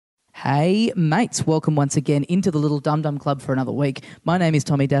Hey mates, welcome once again into the Little Dum Dum Club for another week. My name is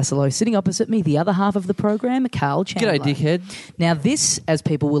Tommy Dasilo. Sitting opposite me, the other half of the program, Carl Chandler. G'day, dickhead. Now this, as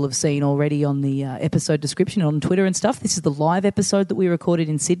people will have seen already on the episode description on Twitter and stuff, this is the live episode that we recorded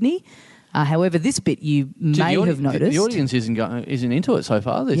in Sydney. However, this bit you may have noticed. The audience isn't into it so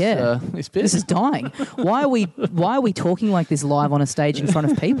far. This bit. This is dying. Why are we talking like this live on a stage in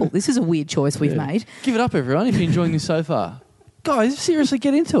front of people? This is a weird choice we've made. Give it up, everyone, if you're enjoying this so far. Guys, seriously,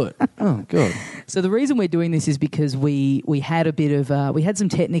 get into it. Oh, God. So the reason we're doing this is because we had a bit of we had some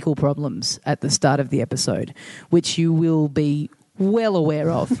technical problems at the start of the episode, which you will be well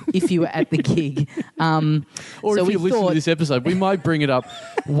aware of if you were at the gig. Or so if you listen to this episode, we might bring it up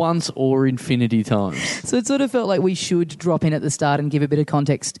once or infinity times. So it sort of felt like we should drop in at the start and give a bit of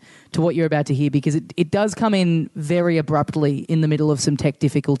context to what you're about to hear, because it does come in very abruptly in the middle of some tech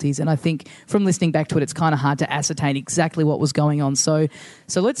difficulties, and I think from listening back to it, it's kind of hard to ascertain exactly what was going on. So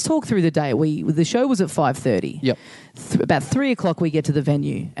let's talk through the day. The show was at 5:30. Yep. About 3 o'clock we get to the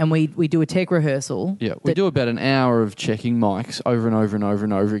venue and we do a tech rehearsal. Yeah, we do about an hour of checking mics over and over and over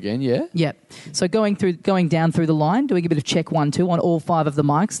and over again, yeah? Yep. So going down through the line, doing a bit of check 1, 2 on all 5 of the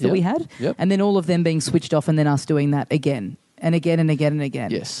mics that we had, and then all of them being switched off and then us doing that again and again and again and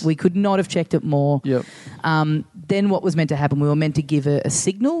again. Yes. We could not have checked it more. Yep. Then what was meant to happen, we were meant to give a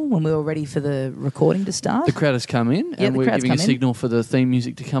signal when we were ready for the recording to start. The crowd has come in and we're giving a signal for the theme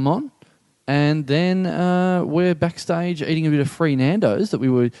music to come on. And then we're backstage eating a bit of free Nando's that we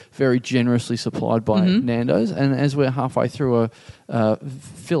were very generously supplied by Nando's. And as we're halfway through a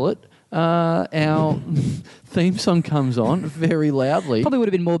fillet, our theme song comes on very loudly. Probably would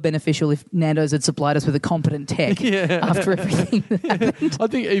have been more beneficial if Nando's had supplied us with a competent tech after everything that happened. I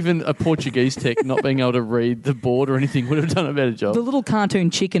think even a Portuguese tech not being able to read the board or anything would have done a better job. The little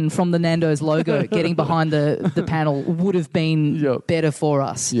cartoon chicken from the Nando's logo getting behind the panel would have been better for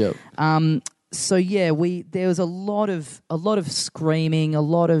us. Yep. There was a lot of screaming, a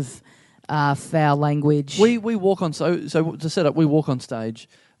lot of foul language. We walk on so to set up. We walk on stage.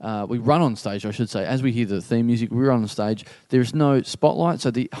 We run on stage, I should say. As we hear the theme music, we run on stage. There's no spotlight,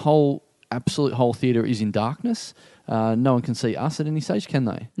 so the absolute whole theatre is in darkness. No one can see us at any stage, can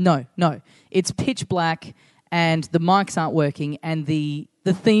they? No. It's pitch black, and the mics aren't working, and the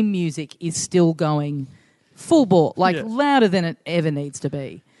theme music is still going full bore, louder than it ever needs to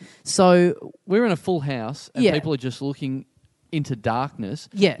be. So we're in a full house, and people are just looking into darkness,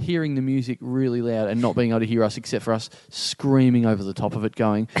 hearing the music really loud and not being able to hear us except for us screaming over the top of it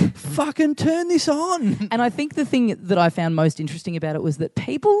going, fucking turn this on. And I think the thing that I found most interesting about it was that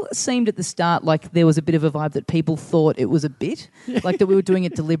people seemed at the start like there was a bit of a vibe that people thought it was a bit, like that we were doing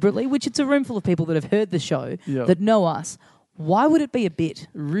it deliberately, which it's a room full of people that have heard the show, that know us. Why would it be a bit?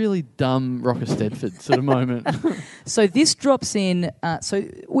 Really dumb Rocker Stedford sort of moment. So this drops in. So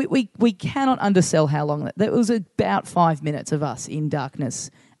we cannot undersell how long that was. About 5 minutes of us in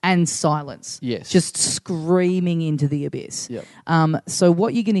darkness and silence. Yes. Just screaming into the abyss. Yep. So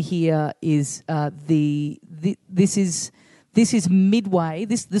what you're going to hear is this is midway.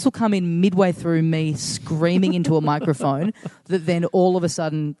 This will come in midway through me screaming into a microphone that then all of a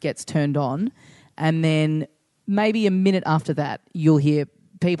sudden gets turned on, and then maybe a minute after that, you'll hear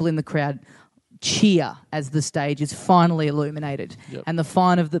people in the crowd cheer as the stage is finally illuminated, and the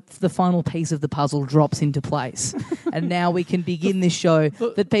final piece of the puzzle drops into place. And now we can begin this show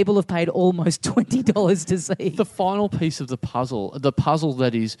that people have paid almost $20 to see. The final piece of the puzzle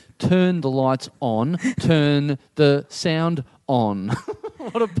that is turn the lights on, turn the sound on.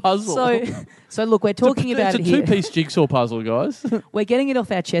 What a puzzle. So look, we're talking about it here. It's a two-piece jigsaw puzzle, guys. We're getting it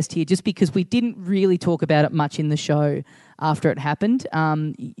off our chest here just because we didn't really talk about it much in the show after it happened.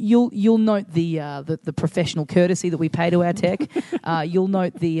 You'll note the professional courtesy that we pay to our tech. You'll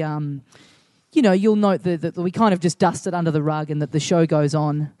note you'll note that we kind of just dust it under the rug and that the show goes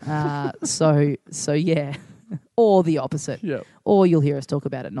on. So yeah. Or the opposite. Yeah. Or you'll hear us talk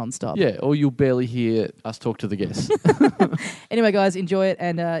about it nonstop. Yeah, or you'll barely hear us talk to the guests. Anyway, guys, enjoy it.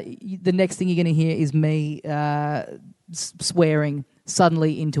 And the next thing you're going to hear is me swearing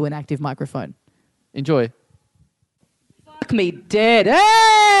suddenly into an active microphone. Enjoy. Fuck me dead. Hey!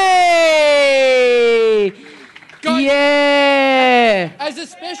 Guys, yeah! As a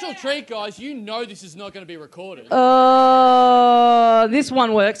special treat, guys, you know this is not going to be recorded. Oh, this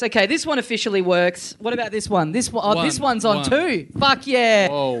one works. Okay, this one officially works. What about this one? This one's on too. Fuck yeah.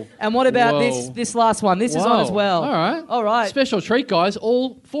 Whoa. And what about this last one? This is on as well. All right. Special treat, guys.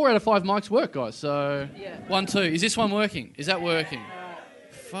 All 4 out of 5 mics work, guys. So 1, 2. Is this one working? Is that working?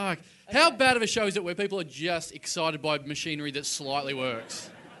 Fuck. How bad of a show is it where people are just excited by machinery that slightly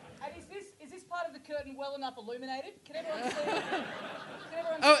works? And is this part of the curtain well enough illuminated? Can everyone see?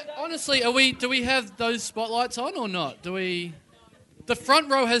 Honestly, do we have those spotlights on or not? The front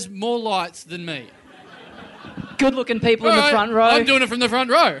row has more lights than me. Good-looking people in the front row. I'm doing it from the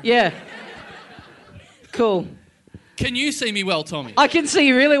front row. Yeah. Cool. Can you see me well, Tommy? I can see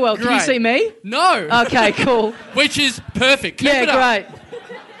you really well. Great. Can you see me? No. Okay, cool. Which is perfect. Keep it up.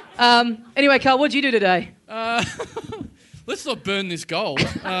 Great. Anyway, Carl, what'd you do today? Let's not burn this gold.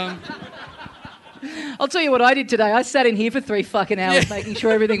 I'll tell you what I did today. I sat in here for 3 fucking hours making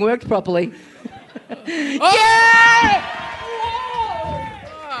sure everything worked properly. Yeah!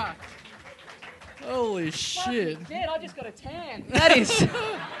 Holy shit. Shit, I just got a tan. That is...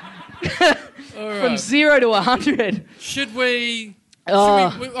 From 0 to 100. Should we... we've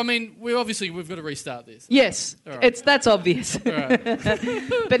got to restart this. Yes, right. That's obvious. Right.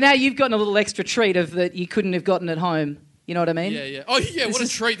 But now you've gotten a little extra treat of that you couldn't have gotten at home. You know what I mean? Yeah. Oh, yeah, what a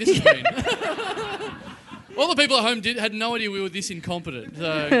treat this has been. All the people at home had no idea we were this incompetent.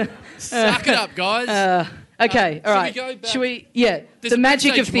 So, suck it up, guys. Okay, all right. Should we go back? Should we... Yeah, the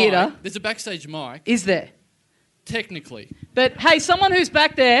magic of theatre. There's a backstage mic. Is there? Technically. But, hey, someone who's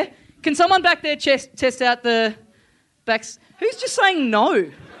back there... Can someone back there test out the backs? Who's just saying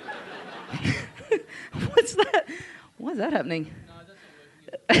no? What's that? Why is that happening? No, that's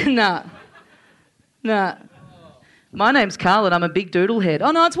not working. Nah. My name's Carl and I'm a big doodle head.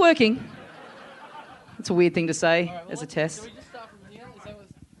 Oh, no, it's working. That's a weird thing to say as a test. Can we just start from here? Is that what...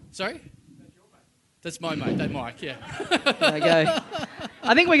 Sorry? That's my mate, that mic, yeah. There you go.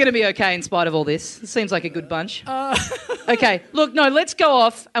 I think we're going to be okay in spite of all this. It seems like a good bunch. Okay, look, no, let's go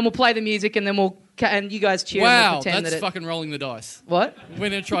off and we'll play the music and then and you guys cheer and we'll pretend that's fucking rolling the dice. What? We're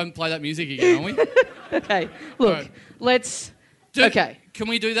going to try and play that music again, aren't we? Okay, look, right. Let's... Okay. Can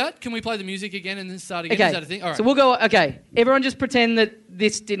we do that? Can we play the music again and then start again? Okay. Is that a thing? All right. So we'll go... Okay, everyone just pretend that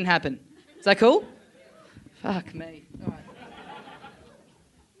this didn't happen. Is that cool? Fuck me. All right.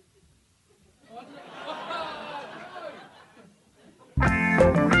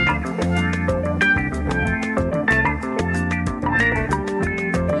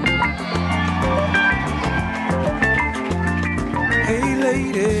 Hey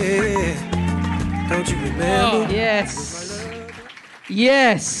lady, don't you remember? Yes.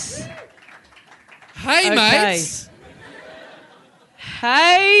 Yes. Hey, mates.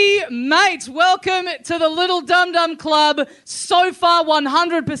 Hey, mates. Welcome to the Little Dum Dum Club. So far,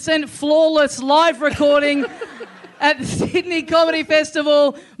 100% flawless live recording at the Sydney Comedy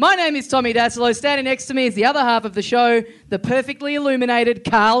Festival. My name is Tommy Dassolo. Standing next to me is the other half of the show, the perfectly illuminated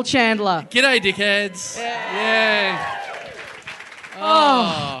Carl Chandler. G'day, dickheads. Yeah.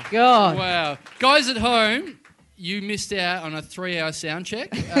 Oh, God. Wow. Guys at home, you missed out on a 3-hour sound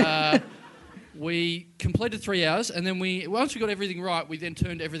check. We completed 3 hours, and then once we got everything right, we then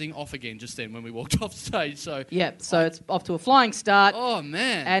turned everything off again just then when we walked off stage. So it's off to a flying start. Oh,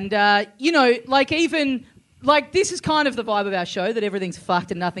 man. And, this is kind of the vibe of our show, that everything's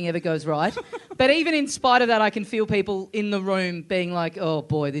fucked and nothing ever goes right. But even in spite of that, I can feel people in the room being like, oh,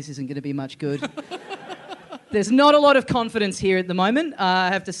 boy, this isn't going to be much good. There's not a lot of confidence here at the moment, I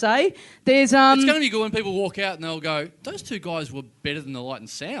have to say. It's going to be good when people walk out and they'll go, those two guys were better than the light and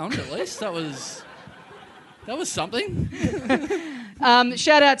sound, at least. That was something.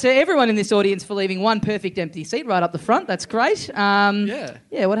 Shout out to everyone in this audience for leaving one perfect empty seat right up the front. That's great. Yeah,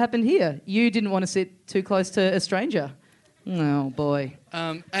 what happened here? You didn't want to sit too close to a stranger. Oh, boy.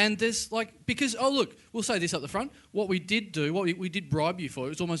 And there's because, look, we'll say this up the front. What we did do, we did bribe you for, it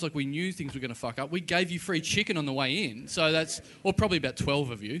was almost like we knew things were going to fuck up. We gave you free chicken on the way in. So probably about 12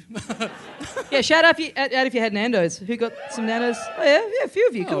 of you. Yeah, shout out if you had Nando's. Who got some Nando's? Oh, yeah, a few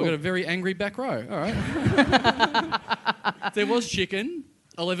of you. Cool. We've got a very angry back row. All right. There was chicken,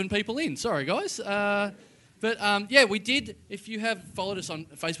 11 people in. Sorry, guys. We did. If you have followed us on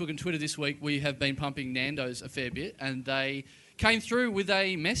Facebook and Twitter this week, we have been pumping Nando's a fair bit, and they came through with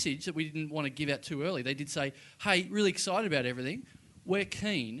a message that we didn't want to give out too early. They did say, hey, really excited about everything. We're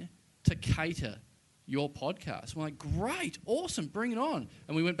keen to cater your podcast. We're like, great, awesome, bring it on.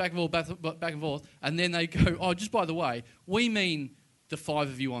 And we went back and forth, and then they go, oh, just by the way, we mean the 5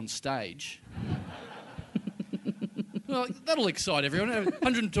 of you on stage. Well, that'll excite everyone.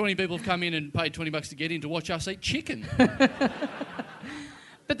 120 people have come in and paid $20 to get in to watch us eat chicken.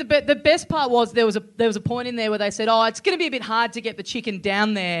 But the best part was there was a point in there where they said, oh, it's going to be a bit hard to get the chicken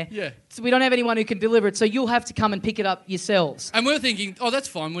down there. Yeah. So we don't have anyone who can deliver it, so you'll have to come and pick it up yourselves. And we're thinking, oh, that's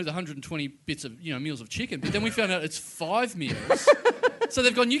fine with 120 bits of meals of chicken. But then we found out it's 5 meals. So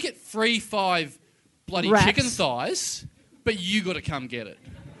they've gone, you get free 5 bloody wraps. Chicken thighs, but you got to come get it.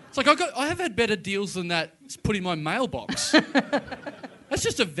 It's like I have had better deals than that put in my mailbox. That's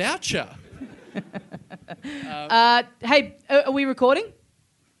just a voucher. Hey, are we recording?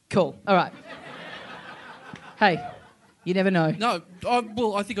 Cool. All right. Hey, you never know. No,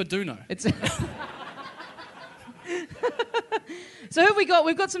 I think I do know. It's So who have we got?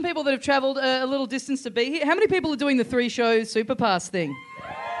 We've got some people that have travelled a little distance to be here. How many people are doing the 3-show Superpass thing?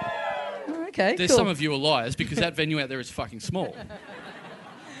 Oh, okay, There's cool. some of you are liars because that venue out there is fucking small.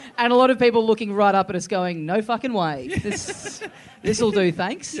 And a lot of people looking right up at us going, no fucking way. This'll do,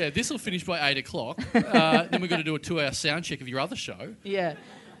 thanks. Yeah, this will finish by 8 o'clock. Then we've got to do a 2-hour sound check of your other show. Yeah.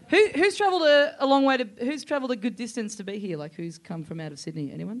 Who's travelled a long way who's travelled a good distance to be here? Like, who's come from out of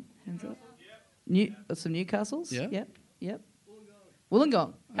Sydney? Anyone? Hands up. Some Newcastles? Yeah. Yep.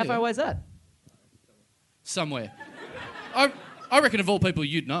 Wollongong. How far away is that? Somewhere. I reckon of all people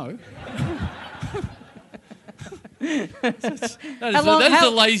you'd know. That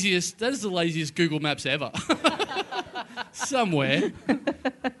is the laziest Google Maps ever. Somewhere.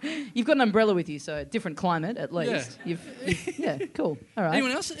 You've got an umbrella with you, so different climate at least. Yeah. Cool. All right.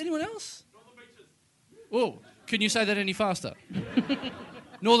 Anyone else? Northern Beaches. Oh, can you say that any faster?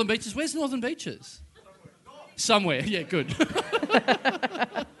 Northern Beaches. Where's Northern Beaches? Somewhere. Yeah, good.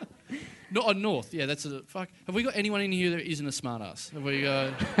 Not north. Yeah, that's a fuck. Have we got anyone in here that isn't a smartass? Have we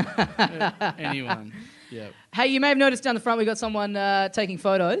got anyone? Yeah. Hey, you may have noticed down the front we got someone taking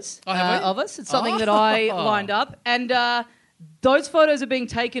photos of us. It's something that I lined up. And those photos are being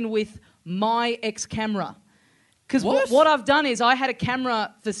taken with my ex-camera. Because what I've done is I had a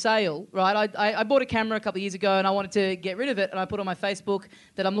camera for sale, right? I bought a camera a couple of years ago and I wanted to get rid of it, and I put on my Facebook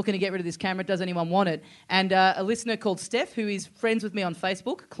that I'm looking to get rid of this camera. Does anyone want it? And a listener called Steph, who is friends with me on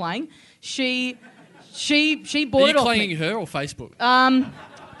Facebook, Chieng, she bought it off me. Are you clanging her or Facebook?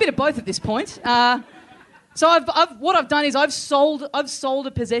 Bit of both at this point. So what I've done is I've sold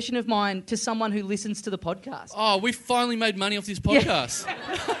a possession of mine to someone who listens to the podcast. Oh, we finally made money off this podcast.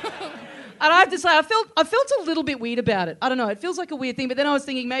 Yeah. And I have to say, I felt a little bit weird about it. I don't know, it feels like a weird thing, but then I was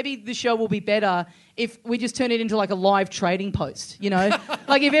thinking maybe the show will be better if we just turn it into like a live trading post, you know?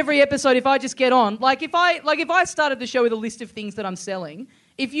 Like if every episode, if I just get on, if I started the show with a list of things that I'm selling,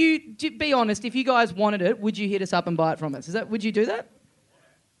 be honest, if you guys wanted it, would you hit us up and buy it from us? Would you do that?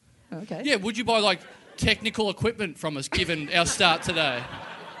 Okay. Yeah, would you buy technical equipment from us given our start today?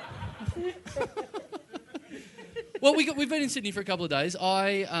 Well, we've been in Sydney for a couple of days.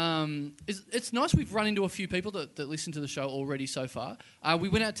 It's nice we've run into a few people that listen to the show already so far. We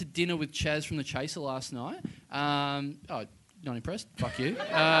went out to dinner with Chaz from The Chaser last night. Not impressed? Fuck you.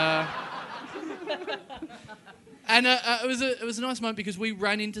 And it was a nice moment because we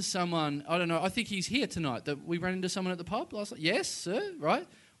ran into someone, I don't know, I think he's here tonight, that we ran into someone at the pub last night. Yes, sir, right?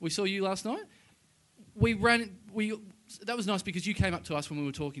 We saw you last night. That was nice because you came up to us when we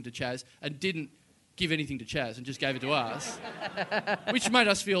were talking to Chaz and didn't give anything to Chaz and just gave it to us, which made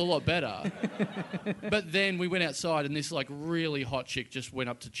us feel a lot better. But then we went outside and this really hot chick just went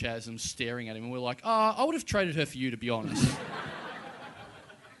up to Chaz and was staring at him, and we're like, I would have traded her for you, to be honest.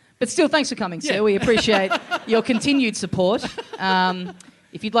 But still, thanks for coming, sir. We appreciate your continued support.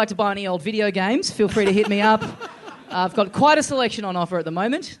 If you'd like to buy any old video games, feel free to hit me up. I've got quite a selection on offer at the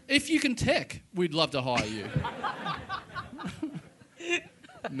moment. If you can tech, we'd love to hire you.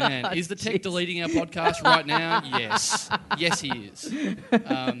 Man, is the tech deleting our podcast right now? Yes. Yes, he is.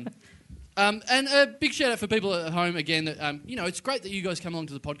 And a big shout out for people at home again. That it's great that you guys come along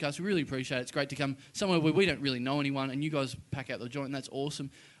to the podcast. We really appreciate it. It's great to come somewhere where we don't really know anyone, and you guys pack out the joint, and that's awesome.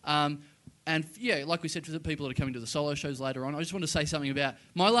 And yeah, like we said for the people that are coming to the solo shows later on, I just want to say something about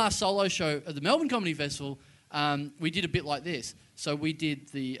my last solo show at the Melbourne Comedy Festival. We did a bit like this. So we did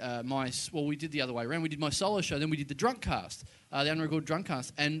we did the other way around. We did my solo show, then we did the drunk cast, the unrecorded drunk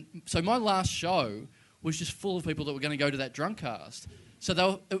cast. And so my last show was just full of people that were going to go to that drunk cast.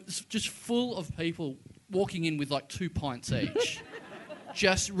 So it was just full of people walking in with 2 pints each,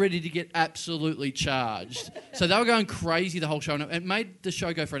 just ready to get absolutely charged. So they were going crazy the whole show, and it made the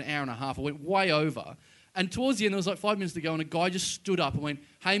show go for an hour and a half. It went way over. And towards the end, there was 5 minutes to go, and a guy just stood up and went,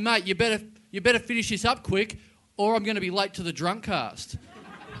 "Hey, mate, you better finish this up quick, or I'm going to be late to the drunk cast."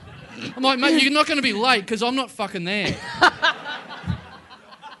 I'm like, "Mate, you're not going to be late because I'm not fucking there."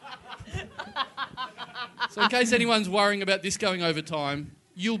 So in case anyone's worrying about this going over time,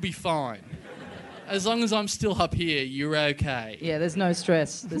 you'll be fine. As long as I'm still up here, you're okay. Yeah, there's no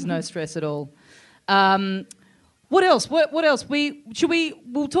stress. There's no stress at all. What else? What else? We'll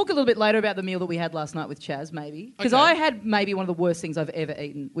talk a little bit later about the meal that we had last night with Chaz, maybe. Because I had maybe one of the worst things I've ever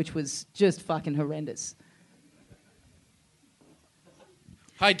eaten, which was just fucking horrendous.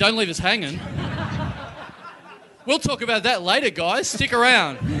 Hey, don't leave us hanging. We'll talk about that later, guys. Stick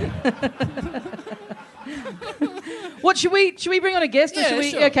around. What should we bring on a guest? Yeah, or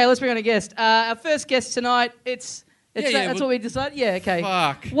sure. Okay, let's bring on a guest. Our first guest tonight. It's That's what we decided? Yeah, okay.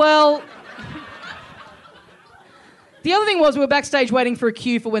 Fuck. Well, the other thing was we were backstage waiting for a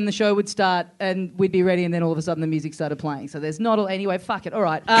cue for when the show would start and we'd be ready and then all of a sudden the music started playing. So there's not... Anyway, fuck it. All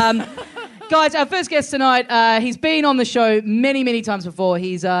right. Guys, our first guest tonight, he's been on the show many, many times before.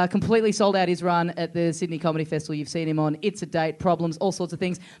 He's completely sold out his run at the Sydney Comedy Festival. You've seen him on It's a Date, Problems, all sorts of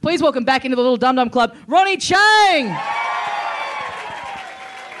things. Please welcome back into the Little Dum Dum Club, Ronny Chieng!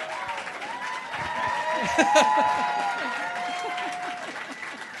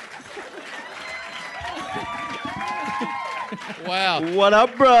 Wow. What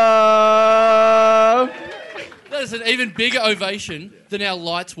up, bro? That is an even bigger ovation than our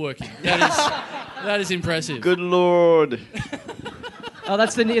lights working. That is impressive. Good Lord. Oh,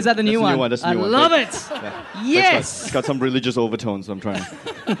 is that the new one? That's the new one. I love it. Yeah. Yes. It's got some religious overtones, so I'm trying.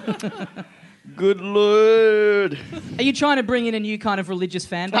 Good Lord. Are you trying to bring in a new kind of religious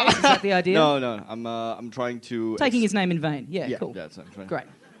fan base? Is that the idea? No. I'm trying to... Taking his name in vain. Yeah, cool. Yeah, I'm trying. Great.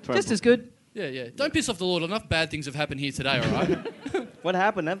 Just as good. Yeah. Don't piss off the Lord. Enough bad things have happened here today, all right? What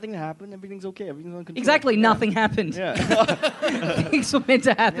happened? Nothing happened. Everything's okay. Everything's on control. Exactly. Nothing happened. Yeah. Things were meant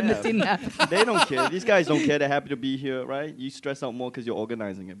to happen that didn't happen. They don't care. These guys don't care. They're happy to be here, right? You stress out more because you're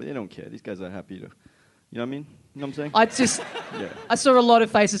organizing it, but they don't care. These guys are happy to... You know what I mean? You know what I'm saying? I saw a lot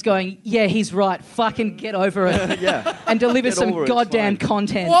of faces going, yeah, he's right. Fucking get over it. Yeah. And deliver some goddamn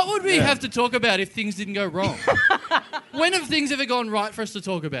content. What would we have to talk about if things didn't go wrong? When have things ever gone right for us to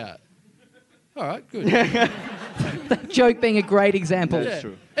talk about? All right, good. That joke being a great example. That's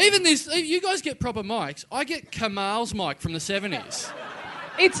true. Even this, you guys get proper mics. I get Kamal's mic from the 70s.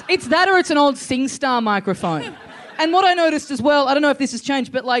 It's that or it's an old SingStar microphone. And what I noticed as well, I don't know if this has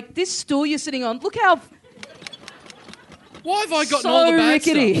changed, but like this stool you're sitting on, look how... Why have I gotten so all the bad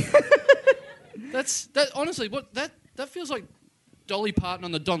rickety. stuff? Honestly, that feels like Dolly Parton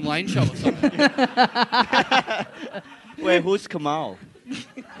on the Don Lane show or something. Wait, who's Kamal?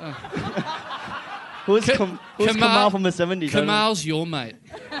 Who's Kamal from the 70s? Kamal's your mate.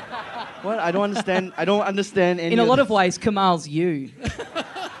 What? I don't understand any... In a lot of ways, Kamal's you.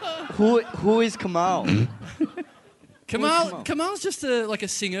 Who is Kamal? Kamal's just like a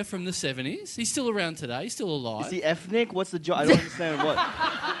singer from the 70s. He's still around today. He's still alive. Is he ethnic? What's the job? I don't understand.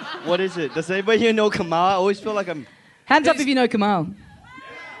 What is it? Does anybody here know Kamal? I always feel like I'm... Hands up if you know Kamal.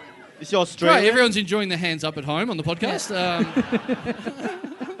 Is he Australian? Right, everyone's enjoying the hands up at home on the podcast.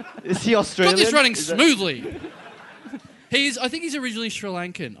 Is he Australian? Got this running smoothly. I think he's originally Sri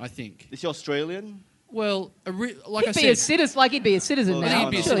Lankan, I think. Is he Australian? Well, like I said... He'd be a citizen now.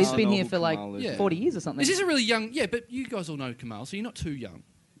 He'd be a Sure, he's citizen. been here for like 40 years or something. This is a really young... Yeah, but you guys all know Kamal, so you're not too young.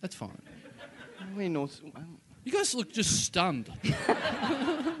 That's fine. You guys look just stunned.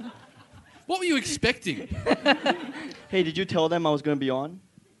 What were you expecting? Hey, did you tell them I was going to be on?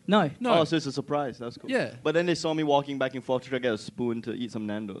 No. Oh, so it's a surprise. That's cool. Yeah. But then they saw me walking back and forth to try to get a spoon to eat some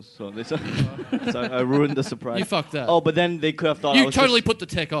Nando's. So they said, so I ruined the surprise. You fucked that. Oh, but then they could have thought I was totally put the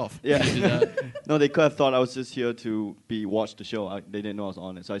tech off. Yeah. You did that. No, they could have thought I was just here to watch the show. They didn't know I was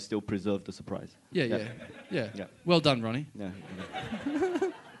on it, so I still preserved the surprise. Yeah. Yeah. Well done, Ronny. Yeah.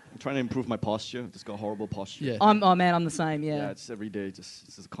 I'm trying to improve my posture. I've just got horrible posture. Yeah. I'm the same, yeah. Yeah, it's every day. It's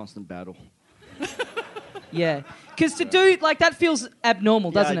just a constant battle. Yeah. Because to do, like, that feels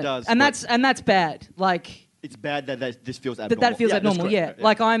abnormal, doesn't it? Yeah, it does. And that's bad. Like... It's bad that this feels abnormal. That feels abnormal, yeah.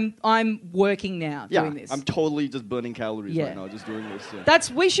 Like, I'm working now doing this. I'm totally just burning calories right now, just doing this. Yeah.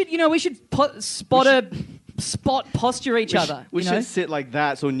 We should spot posture each other. We should sit like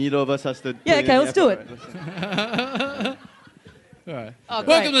that so neither of us has to... Yeah, okay, let's do it. All right. Oh,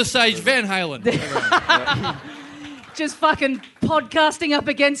 welcome to the stage, Van Halen. Just fucking podcasting up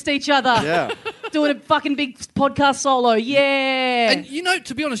against each other. Yeah. Doing a fucking big podcast solo. Yeah. And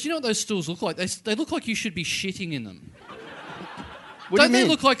to be honest, you know what those stools look like? They look like you should be shitting in them. Don't they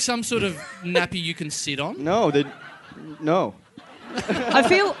look like some sort of nappy you can sit on? No, no.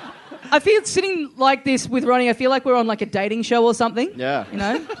 I feel sitting like this with Ronny, I feel like we're on like a dating show or something. Yeah. You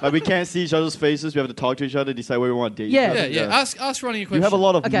know? Like we can't see each other's faces. We have to talk to each other, decide where we want to date Yeah. each other. Yeah. Ask Ronny a question. You have a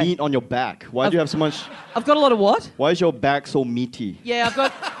lot of meat on your back. Why do you have so much... I've got a lot of what? Why is your back so meaty? Yeah,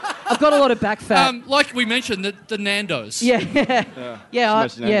 I've got a lot of back fat. Like we mentioned, the Nando's. Yeah,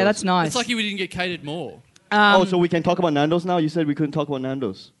 that's nice. It's lucky we didn't get catered more. So we can talk about Nando's now? You said we couldn't talk about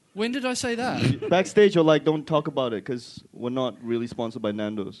Nando's. When did I say that? Backstage, you're like, don't talk about it because we're not really sponsored by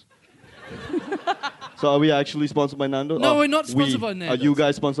Nando's. So are we actually sponsored by Nando's? No, we're not sponsored by Nando's. Are you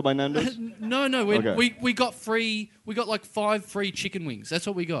guys sponsored by Nando's? No. Okay. We got like 5 free chicken wings. That's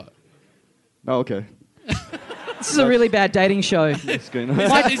what we got. Oh, okay. This is a really bad dating show. That's good.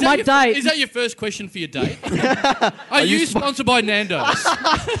 Is that your first question for your date? Are you sponsored by Nando's?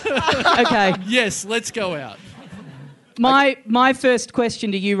 Okay. Yes, let's go out. My first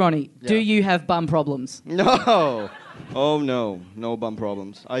question to you, Ronny. Yeah. Do you have bum problems? No. Oh, no. No bum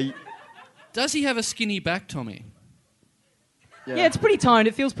problems. Does he have a skinny back, Tommy? Yeah, it's pretty toned.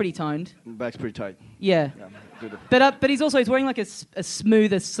 It feels pretty toned. Back's pretty tight. Yeah. But he's wearing like a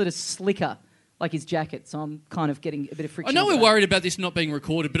smoother, sort of slicker, like his jacket. So I'm kind of getting a bit of friction. I know we're worried about this not being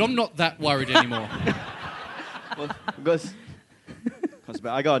recorded, but I'm not that worried anymore. Well, because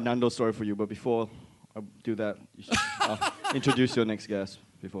I got a Nando story for you, but before I do that, you should introduce your next guest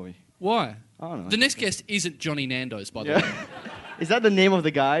before we... Why? I don't know. The next guest isn't Johnny Nando's, by the way. Is that the name of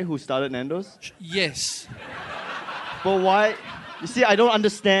the guy who started Nando's? Yes. But why... You see, I don't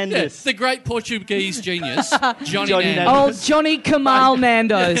understand this. The great Portuguese genius, Johnny Nando's. Oh, Johnny Kamal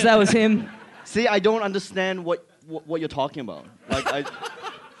Nando's. That was him. See, I don't understand what you're talking about. Like,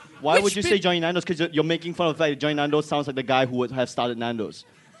 why would you say Johnny Nando's? Because you're making fun of the fact that Johnny Nando's sounds like the guy who would have started Nando's.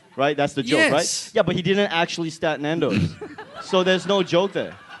 Right? That's the joke, right? Yeah, but he didn't actually start Nando's. So there's no joke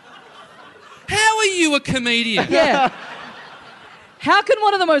there. How are you a comedian? Yeah. How can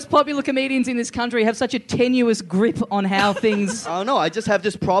one of the most popular comedians in this country have such a tenuous grip on how things... I don't know. I just have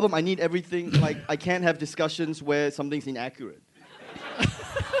this problem. I need everything... Like, I can't have discussions where something's inaccurate.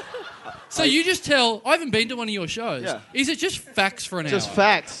 So you just tell... I haven't been to one of your shows. Yeah. Is it just facts for an hour? Just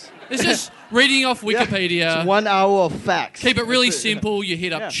facts. It's just reading off Wikipedia. Yeah, it's 1 hour of facts. Keep it really simple. You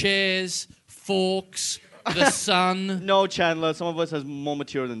hit up chairs, forks... The sun. No, Chandler. Some of us has more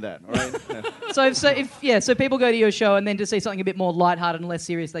material than that. All right. Yeah. So people go to your show and then to see something a bit more lighthearted and less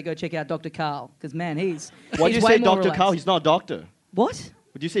serious, they go check out Dr. Carl because man, he's. Why do you say Dr. Carl? He's not a doctor. What?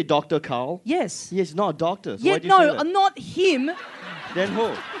 Would you say Dr. Carl? Yes. He's not a doctor. So yeah. why do you say that? Not him. Then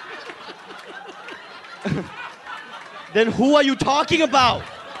who? Then who are you talking about?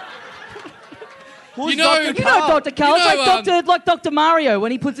 Who's Dr. Carl? Dr. Carl. It's like Dr. Mario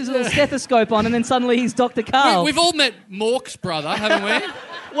when he puts his little stethoscope on and then suddenly he's Dr. Carl. We've all met Mork's brother, haven't we?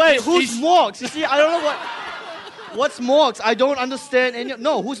 Wait, who's Morks? You see, I don't know what's Morks. I don't understand any...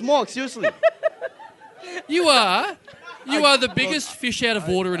 No, who's Morks? Seriously. You are the biggest fish out of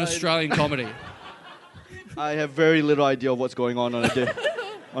water in Australian comedy. I have very little idea of what's going on a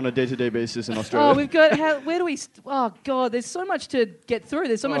day-to-day basis in Australia. Oh, we've got... where do we... Oh, God, there's so much to get through.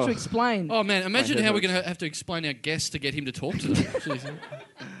 There's so much to explain. Oh, man, imagine how we're going to have to explain our guests to get him to talk to them.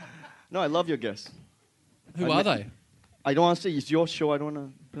 No, I love your guests. Who are they? I don't want to say. It's your show. I don't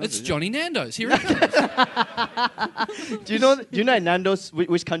want to... It's Johnny Nando's. Here it comes. Do you know Nando's...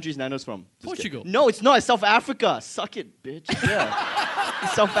 Which country is Nando's from? Portugal. No, it's not. It's South Africa. Suck it, bitch. Yeah.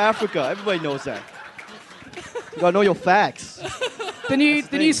 It's South Africa. Everybody knows that. You got to know your facts. The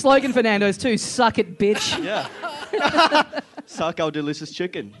new slogan for Nando's too, suck it, bitch. Yeah. Suck our delicious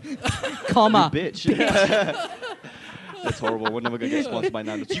chicken. Comma. You bitch. That's horrible. We're never going to get sponsored by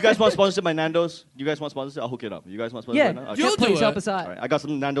Nando's. Do you guys want sponsored by Nando's? Do you guys want sponsored? I'll hook it up. You guys want sponsored by Nando's? Okay. Please help us out. Right. I got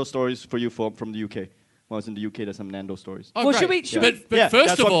some Nando's stories for you from the UK. When I was in the UK, there's some Nando's stories. Oh, well, great. should we... But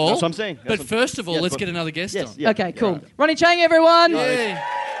first of all... That's what I'm saying. First of all, let's get another guest on. Yeah, okay, cool. Right. Ronny Chieng, everyone. Yeah.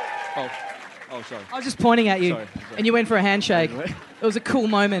 Oh, sorry. I was just pointing at you, sorry. And you went for a handshake. It was a cool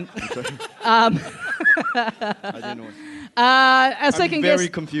moment. I didn't know. Our second guest... I'm very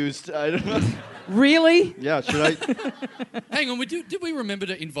confused. I don't know. Really? Yeah, should I... Hang on, did we remember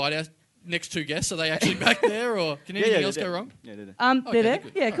to invite our next two guests? Are they actually back there, or can anything else go wrong? Yeah, they're there. They're there?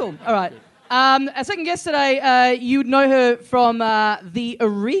 Good. Yeah, cool. All right. Our second guest today, you'd know her from the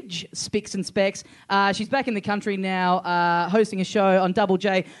Orig Spics and Specs. She's back in the country now, hosting a show on Double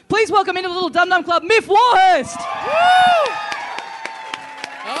J. Please welcome into the Little Dum Dum Club, Miff Warhurst! Woo!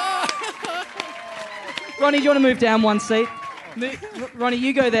 Ronny, do you want to move down one seat? Ronny,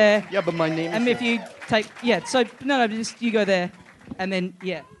 you go there. Yeah, but my name and is... Miff, you take... Yeah, so... No, just you go there. And then,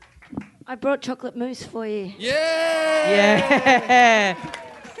 yeah. I brought chocolate mousse for you. Yeah!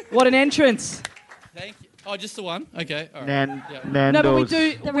 What an entrance. Thank you. Oh, just the one? Okay. All right. Nando's.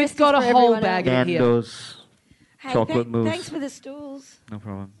 No, but we've got a whole bag of it here. Nando's. Hey, chocolate mousse. Thanks for the stools. No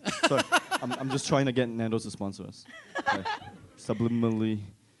problem. Sorry, I'm just trying to get Nando's to sponsor us. Okay. Subliminally.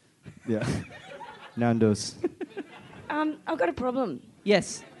 Yeah. Nando's. I've got a problem.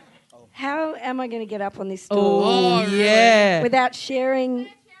 Yes. How am I going to get up on this stool? Oh, yeah. Without sharing...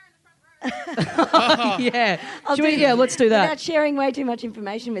 Yeah. Let's do that. Without sharing way too much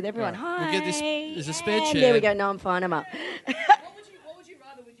information with everyone. Right. Hi. We'll get this. There's a spare chair. There we go. No, I'm fine. I'm up. What would you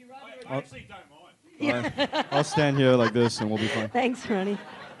rather? Would you rather... I actually don't mind. Yeah. I'll stand here like this and we'll be fine. Thanks, Ronny. Would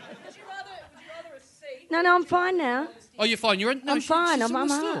you rather a seat? No, I'm fine now. Oh, you're fine. I'm fine. I'm up.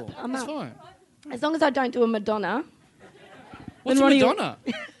 That's fine. As long as I don't do a Madonna. What's a Madonna?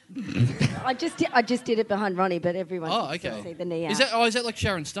 I just did it behind Ronny, but everyone can still see the knee out. Is that like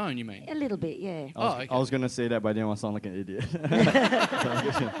Sharon Stone, you mean? A little bit, yeah. I was going to say that, but I didn't want to sound like an idiot.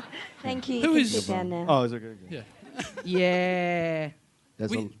 Thank you. Who you is... can sit down now. Oh, it's okay. Yeah. Yeah.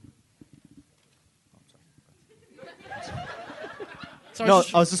 Sorry, no,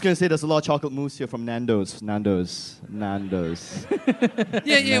 I was just going to say there's a lot of chocolate mousse here from Nando's. Yeah,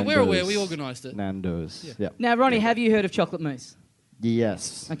 we're aware. We organised it. Nando's. Yeah. Now, Ronny, have you heard of chocolate mousse?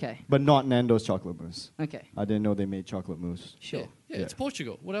 Yes. Okay. But not Nando's chocolate mousse. Okay. I didn't know they made chocolate mousse. Sure. Yeah, it's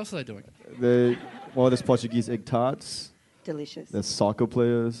Portugal. What else are they doing? There's Portuguese egg tarts. Delicious. There's soccer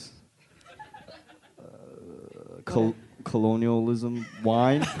players. Colonialism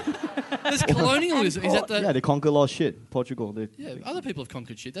wine. There's colonialism. Is that the... Yeah, they conquer a lot of shit. Portugal. Yeah, other people have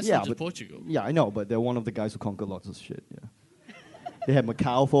conquered shit. That's not just Portugal. Yeah, I know, but they're one of the guys who conquer lots of shit. Yeah. They had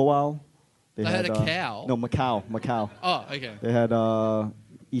Macau for a while. They had a cow? No, Macau. Oh, okay. They had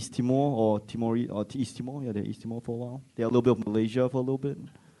East Timor or East Timor. Yeah, they had East Timor for a while. They had a little bit of Malaysia for a little bit.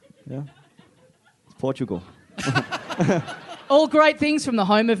 Yeah. It's Portugal. All great things from the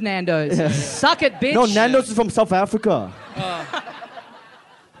home of Nando's. Yeah. Suck it, bitch. No, Nando's is from South Africa.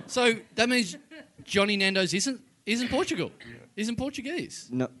 So that means Johnny Nando's isn't Portugal. Isn't Portuguese.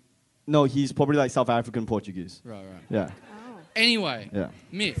 No, he's probably like South African Portuguese. Right. Yeah. Anyway,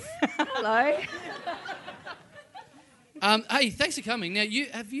 myth. Hello. Hey, thanks for coming. Now, you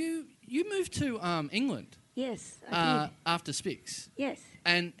moved to England? Yes, I did. After Spix? Yes.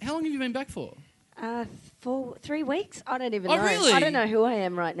 And how long have you been back for? For 3 weeks. I don't even know. Really? I don't know who I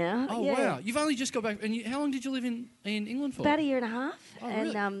am right now. Oh, wow. You've only just got back. And how long did you live in England for? About a year and a half. Oh,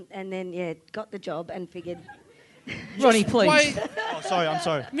 and really? And then got the job and figured. Ronny, please. Oh, sorry, I'm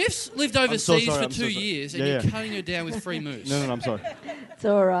sorry. Miff's lived overseas for 2 years, and you're cutting her down with free moose. No, I'm sorry. It's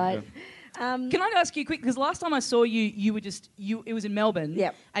all right. Yeah. Can I ask you quick? Because last time I saw you were just it was in Melbourne.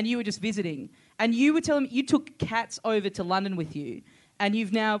 Yep. And you were just visiting, and you were telling me you took cats over to London with you. And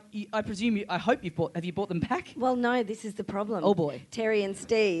you've now, I presume, I hope have you bought them back? Well, no, this is the problem. Oh, boy. Terry and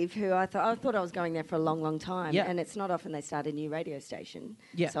Steve, who I thought I was going there for a long, long time. Yeah. And it's not often they start a new radio station.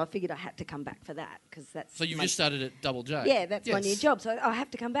 Yeah. So I figured I had to come back for that because that's. So you've just started at Double J? Yeah, that's my new job. So I have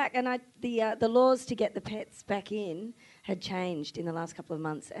to come back. And the laws to get the pets back in had changed in the last couple of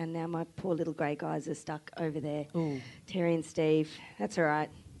months. And now my poor little grey guys are stuck over there. Ooh. Terry and Steve. That's all right.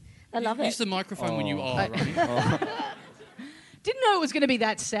 I love it. Use the microphone when you are, Ronny. Didn't know it was going to be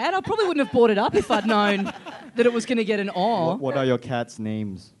that sad. I probably wouldn't have brought it up if I'd known that it was going to get an awe. What are your cats'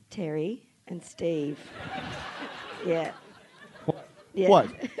 names? Terry and Steve. Yeah. What?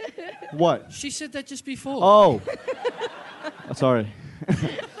 What? She said that just before. Oh. Sorry.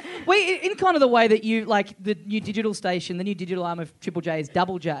 In kind of the way that you, like the new digital station, the new digital arm of Triple J is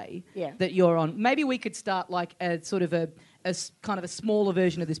Double J that you're on. Maybe we could start like a sort of a kind of a smaller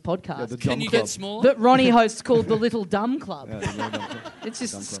version of this podcast. Can you get smaller? That Ronny hosts called the Little Dumb Club. Yeah, the Dumb Club. It's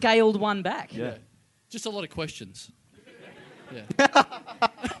just scaled one back. Yeah. Just a lot of questions. Yeah.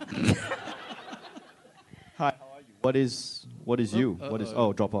 Hi, how are you? What is you?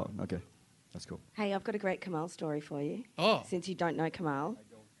 Drop out. Okay. That's cool. Hey, I've got a great Kamal story for you. Oh. Since you don't know Kamal.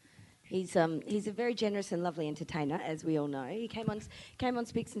 He's a very generous and lovely entertainer, as we all know. He came on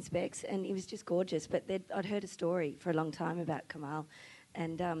Spicks and Specs, and he was just gorgeous. But I'd heard a story for a long time about Kamal,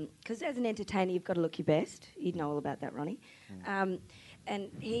 and because as an entertainer, you've got to look your best. You'd know all about that, Ronny. And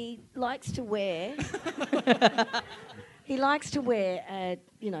he likes to wear,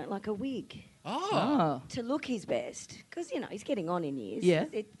 like a wig. Oh. To look his best, because, he's getting on in years. Yeah.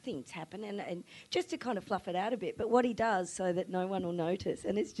 Things happen, and just to kind of fluff it out a bit. But what he does so that no one will notice,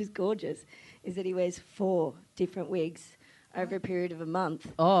 and it's just gorgeous, is that he wears 4 different wigs over a period of a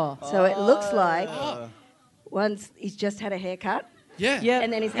month. Oh. So it looks like once he's just had a haircut. Yeah.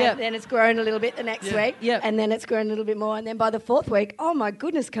 And then then it's grown a little bit the next week. Yeah. And then it's grown a little bit more. And then by the 4th week, oh my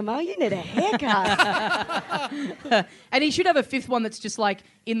goodness, Kamal, you need a haircut. And he should have a 5th one that's just like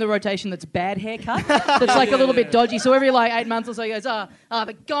in the rotation that's bad haircut. That's like a little bit dodgy. So every like 8 months or so he goes,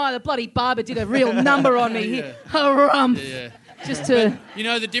 the bloody barber did a real number on me. Harumph. Yeah. Just to...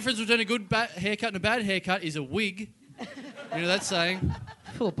 The difference between a good haircut and a bad haircut is a wig. You know that saying?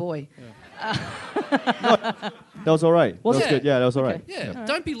 Oh, boy. That was all right. Was that was good. Yeah, that was all right. Okay. Yeah. Right.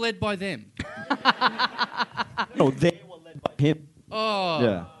 Don't be led by them. No, they were led by him. Oh.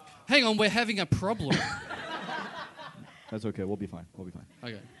 Yeah. Hang on, we're having a problem. That's okay. We'll be fine.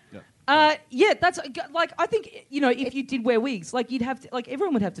 Okay. Yeah. That's like I think if you did wear wigs, like you'd have to, like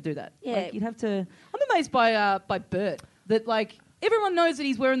everyone would have to do that. Yeah. Like, you'd have to. I'm amazed by Bert that like everyone knows that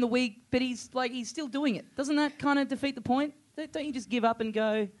he's wearing the wig, but he's still doing it. Doesn't that kind of defeat the point? Don't you just give up and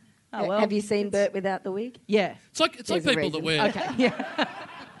go? Oh, well, have you seen Bert without the wig? Yeah. It's like people that wear... Okay, yeah.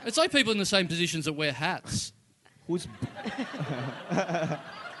 It's like people in the same positions that wear hats. Who's...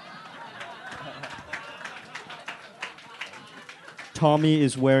 Tommy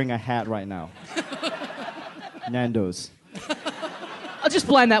is wearing a hat right now. Nando's. I'll just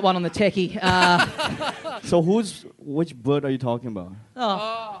blame that one on the techie. So which bird are you talking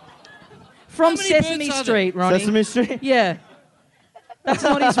about? From Sesame Street, Ronny. Sesame Street? Yeah. That's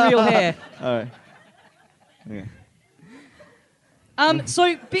not his real hair. All right. Okay.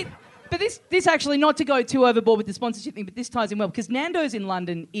 But this actually, not to go too overboard with the sponsorship thing, but this ties in well because Nando's in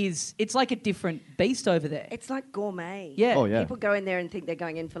London it's like a different beast over there. It's like gourmet. Yeah. Oh, yeah. People go in there and think they're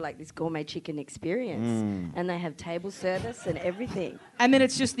going in for like this gourmet chicken experience, and they have table service and everything. And then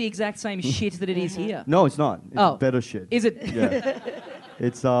it's just the exact same shit that it is here. No, it's not. It's better shit. Is it? Yeah.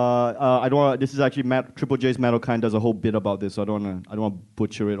 It's I don't want. This is actually Triple J's Matt O'Kine does a whole bit about this, so I don't want to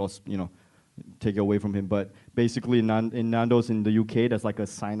butcher it or take it away from him. But basically, in Nando's in the UK, there's like a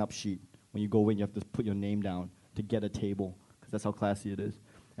sign-up sheet. When you go in, you have to put your name down to get a table because that's how classy it is.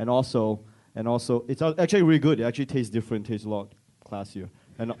 And also, it's actually really good. It actually tastes different. Tastes a lot classier.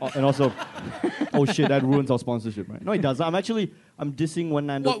 And also, oh shit, that ruins our sponsorship, right? No, it doesn't. I'm dissing one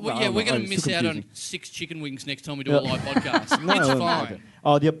Nando's. We're going to miss out on 6 chicken wings next time we do a live podcast. No, it's fine.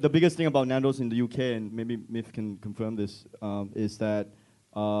 Okay. The biggest thing about Nando's in the UK, and maybe Miff can confirm this, is that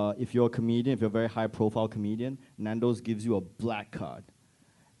if you're a comedian, if you're a very high-profile comedian, Nando's gives you a black card.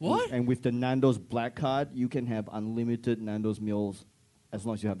 What? And with the Nando's black card, you can have unlimited Nando's meals as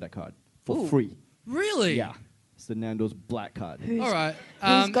long as you have that card for free. Really? Yeah. It's the Nando's black card. All right.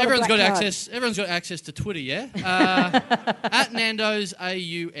 Everyone's got access. Everyone's got access to Twitter, yeah? At Nando's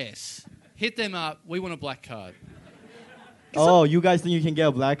AUS. Hit them up. We want a black card. Oh, you guys think you can get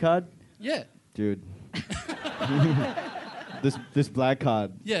a black card? Yeah. Dude. This black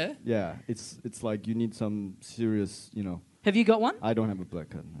card. Yeah. Yeah. It's like you need some serious, Have you got one? I don't have a black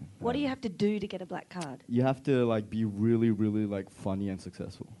card. No. What do you have to do to get a black card? You have to be really, really funny and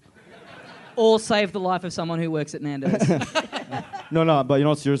successful. Or save the life of someone who works at Nando's. No,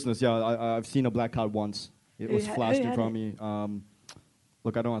 but seriousness, yeah, I've seen a black card once. It was flashed in front of me.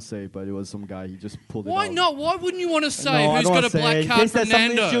 Look, I don't want to say, but it was some guy. He just pulled it out. Why not? Why wouldn't you want to say who's got a black card from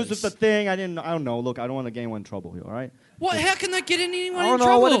Nando's? Some issues with the thing. I don't know. Look, I don't want to get anyone in trouble here, all right? What? How can that get anyone in trouble? I don't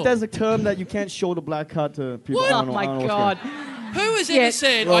know. What if there's a term that you can't show the black card to people? What? Oh, my God. Who has ever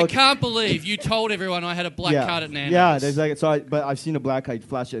said, I can't believe you told everyone I had a black card at Nando's? Yeah, there's but I've seen a black card,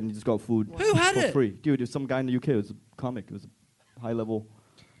 flash it, and you just got food. Who had for it? free. Dude, it was some guy in the UK. It was a comic. It was a high level.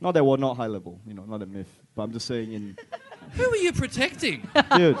 Not high level, not a myth. But I'm just saying Who are you protecting?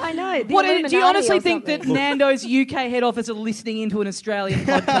 Dude. I know. Do you honestly think that Nando's UK head office are listening into an Australian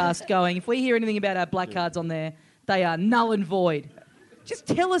podcast going, if we hear anything about our black cards on there, they are null and void? Just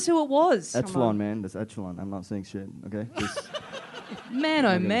tell us who it was. Echelon, man. That's Echelon. I'm not saying shit, okay? Man,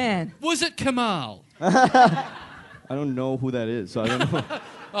 oh man. Was it Kamal? I don't know who that is, so I don't know.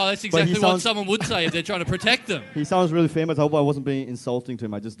 Oh, that's exactly what someone would say if they're trying to protect them. He sounds really famous. I hope I wasn't being insulting to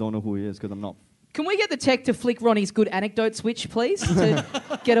him. I just don't know who he is because I'm not. Can we get the tech to flick Ronnie's good anecdote switch, please? To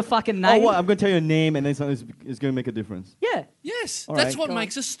get a fucking name? Oh, what? I'm going to tell you a name and then something is going to make a difference. Yeah. Yes, all that's right. what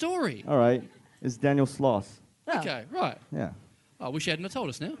makes a story. All right. It's Daniel Sloss. Oh. Okay, right. Yeah. I wish you hadn't have told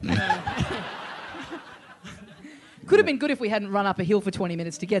us now. Could have been good if we hadn't run up a hill for 20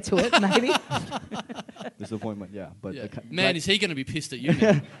 minutes to get to it, maybe. Disappointment, yeah. But yeah. Man, is he going to be pissed at you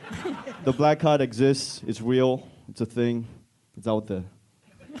now? The black card exists. It's real. It's a thing. It's out there.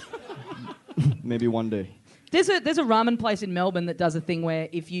 Maybe one day. There's a ramen place in Melbourne that does a thing where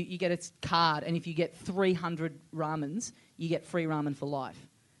if you get a card and if you get 300 ramens, you get free ramen for life.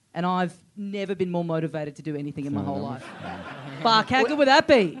 And I've never been more motivated to do anything in my whole life. Fuck, how good would that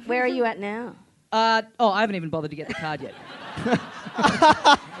be? Where are you at now? I haven't even bothered to get the card yet.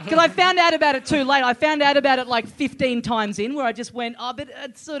 Because I found out about it too late. I found out about it like 15 times in where I just went, but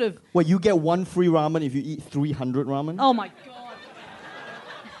it's sort of... Well, you get one free ramen if you eat 300 ramen? Oh, my God.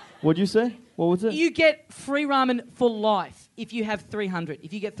 What'd you say? What was it? You get free ramen for life if you have 300.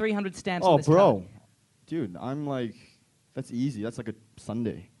 If you get 300 stamps on this card. Oh, bro. Dude, I'm like... That's easy. That's like a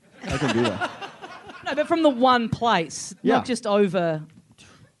Sunday. I can do that. No, but from the one place, not just over...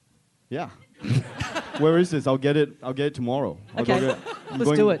 Yeah. Where is this? I'll get it tomorrow. Okay.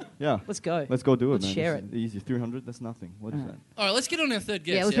 Let's do it. Yeah. Let's go. Let's go do it, Let's man. share it. Easy. 300, that's nothing. What is that? All right, let's get on our third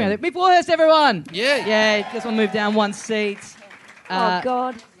guest. Yeah, let's bring it. Mick Warhurst, everyone. Yeah. Yeah, just want to move down one seat. Oh,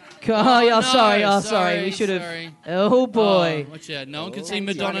 God. Oh, sorry. We should have... Oh, boy. Watch out. No one can see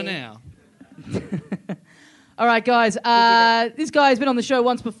Madonna now. All right, guys. This guy's been on the show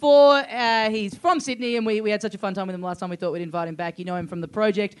once before. He's from Sydney, and we had such a fun time with him last time. We thought we'd invite him back. You know him from the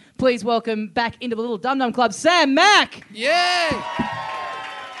project. Please welcome back into the Little Dum Dum Club, Sam Mack. Yay!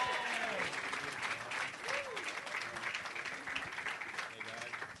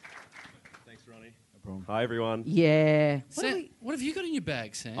 Hi, everyone. Yeah. Sam, what have you got in your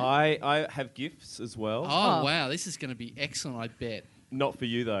bag, Sam? I have gifts as well. Oh, wow. This is going to be excellent, I bet. Not for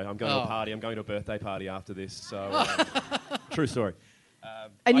you, though. I'm going to a party. I'm going to a birthday party after this. So, true story.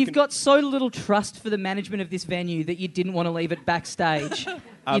 And you've got so little trust for the management of this venue that you didn't want to leave it backstage.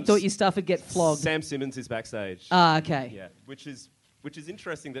 You thought your stuff would get flogged. Sam Simmons is backstage. Ah, okay. Yeah, which is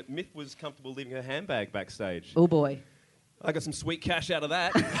interesting that Myth was comfortable leaving her handbag backstage. Oh, boy. I got some sweet cash out of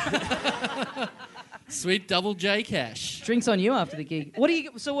that. Sweet double J cash. Drinks on you after the gig. What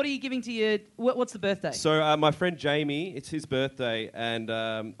are you giving to your... What's the birthday? So my friend Jamie, it's his birthday, and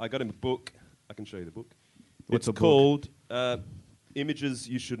I got him a book. I can show you the book. What's it's called Images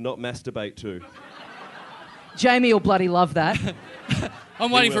You Should Not Masturbate To. Jamie will bloody love that. I'm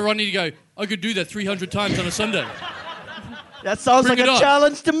waiting for Ronny to go, I could do that 300 times on a Sunday. That sounds like a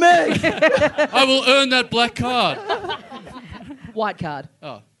challenge to me. I will earn that black card. White card.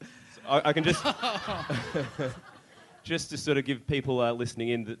 Oh. So I can just... just to sort of give people listening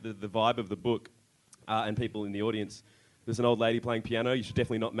in the vibe of the book and people in the audience, there's an old lady playing piano. You should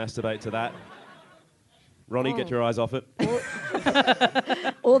definitely not masturbate to that. Ronny, get your eyes off it.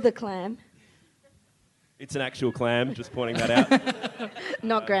 Or the clam. It's an actual clam, just pointing that out.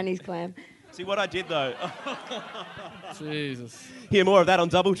 Not Granny's clam. See what I did, though? Jesus. Hear more of that on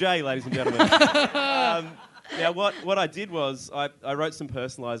Double J, ladies and gentlemen. What I did was I wrote some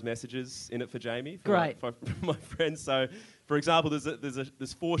personalised messages in it for Jamie. For my friends. So, for example,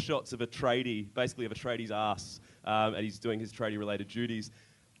 there's 4 shots of a tradie, basically of a tradie's ass, and he's doing his tradie-related duties.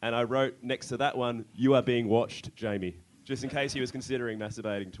 And I wrote next to that one, "You are being watched, Jamie," just in case he was considering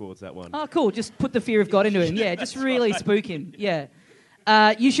masturbating towards that one. Oh, cool. Just put the fear of God into him. Yeah, just really spook him. Yeah.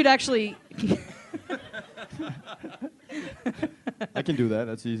 You should actually... I can do that.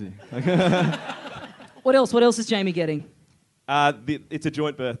 That's easy. What else? What else is Jamie getting? It's a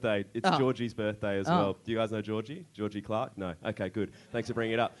joint birthday. It's Georgie's birthday as well. Do you guys know Georgie? Georgie Clark? No? Okay, good. Thanks for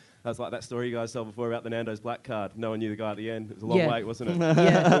bringing it up. That's like that story you guys told before about the Nando's black card. No one knew the guy at the end. It was a long wait, wasn't it?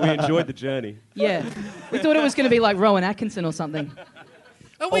 Yeah. But we enjoyed the journey. Yeah. We thought it was going to be like Rowan Atkinson or something.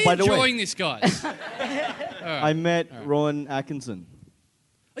 Are we enjoying this, guys? I met Rowan Atkinson.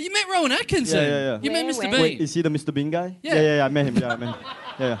 Oh, you met Rowan Atkinson? Yeah. You met Mr. Bean? Wait, is he the Mr. Bean guy? Yeah. I met him.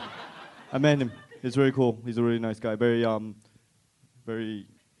 I met him. He's very cool. He's a really nice guy. Very...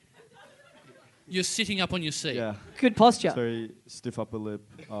 You're sitting up on your seat. Yeah. Good posture. Very stiff upper lip.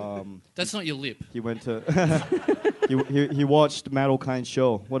 That's not your lip. He went to... he watched Matt O'Kine's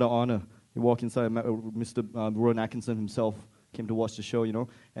show. What an honor. He walked inside. Mr. Rowan Atkinson himself came to watch the show, you know.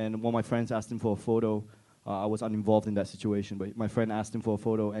 And one of my friends asked him for a photo. I was uninvolved in that situation, but my friend asked him for a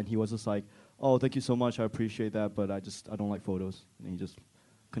photo, and he was just like, "Oh, thank you so much. I appreciate that, but I don't like photos." And he just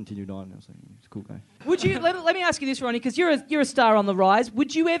continued on. I was like, "He's a cool guy." Would you let me ask you this, Ronny, because you're a star on the rise.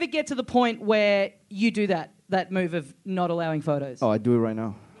 Would you ever get to the point where you do that move of not allowing photos? Oh, I do it right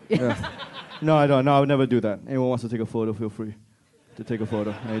now. Yeah. No, I don't. No, I would never do that. Anyone wants to take a photo, feel free to take a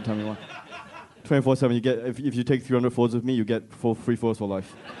photo anytime you want. 24/7. You get if you take 300 photos of me, you get free photos for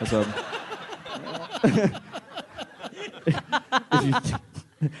life. That's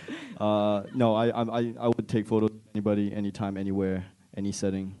no, I would take photos of anybody, anytime, anywhere, any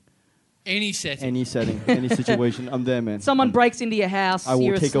setting. Any setting. Any setting, any situation. I'm there, man. Someone breaks into your house. I will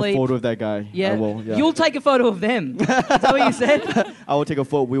you're take asleep. a photo of that guy. Yeah. I will. Yeah. You'll take a photo of them. Is that what you said? I will take a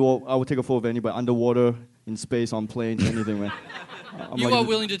photo. I will take a photo of anybody underwater, in space, on planes, anything, man. You are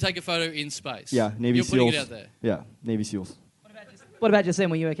willing to take a photo in space. Yeah, Navy You're SEALs. Putting it out there. Yeah, Navy SEALs. What about Jasim?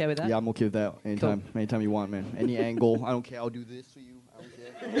 Were you okay with that? Yeah, I'm okay with that. Anytime you want, man. Any angle. I don't care. I'll do this for you. I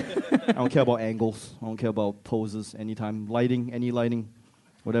don't care. I don't care about angles. I don't care about poses. Anytime. Lighting, any lighting.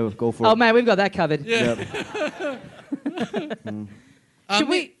 Whatever, go for it. Oh, man, we've got that covered. Yeah. Should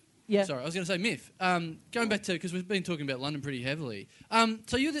we... Yeah. Sorry, I was going to say Myth. Going back to... Because we've been talking about London pretty heavily.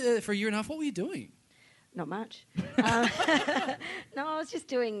 So you were there for a year and a half. What were you doing? Not much. No, I was just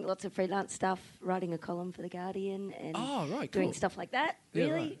doing lots of freelance stuff, writing a column for The Guardian and doing stuff like that. Yeah,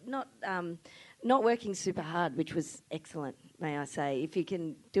 really, not working super hard, which was excellent, may I say. If you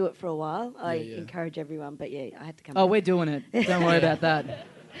can do it for a while, I encourage everyone. But yeah, I had to come back. We're doing it. Don't worry about that.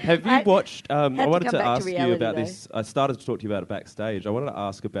 Have you watched... I wanted to ask reality, you about though. this. I started to talk to you about it backstage. I wanted to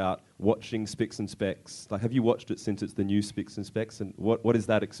ask about watching Spicks and Specks. Like, have you watched it since it's the new Spicks and Specks? And what is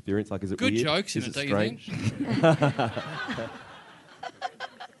that experience like? Is it Good weird? jokes in is it, it don't strange? you think?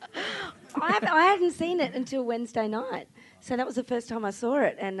 I hadn't seen it until Wednesday night, so that was the first time I saw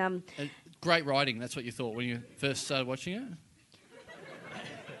it. And great writing. That's what you thought when you first started watching it?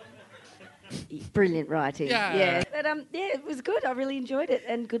 Brilliant writing. Yeah. But it was good. I really enjoyed it,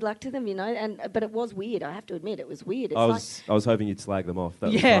 and good luck to them. But it was weird. I have to admit, it was weird. I was hoping you'd slag them off.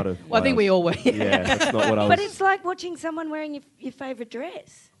 That was part of I think we all were. Yeah, that's not what I was. But it's like watching someone wearing your favourite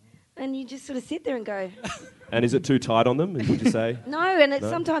dress, and you just sort of sit there and go. And is it too tight on them? Would you say? No, and it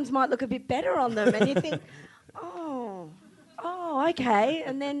sometimes might look a bit better on them, and you think, okay,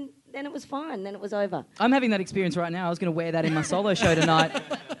 and then it was fine. Then it was over. I'm having that experience right now. I was going to wear that in my solo show tonight.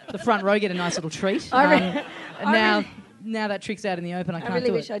 The front row get a nice little treat. Now that trick's out in the open. I can't do it. I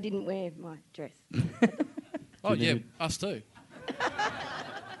really wish I didn't wear my dress. Oh yeah, us too.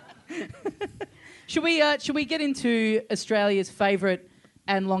 Should we get into Australia's favourite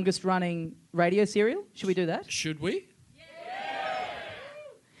and longest running radio serial? Should we do that? Should we?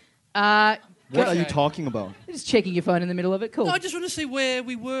 What are you talking about? Just checking your phone in the middle of it. Cool. No, I just want to see where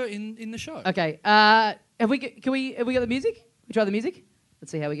we were in the show. Okay. Have we got the music? We try the music.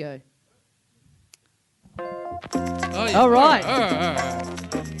 Let's see how we go. Oh, yeah. All right.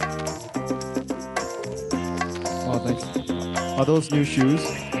 Oh, thanks. Are those new shoes?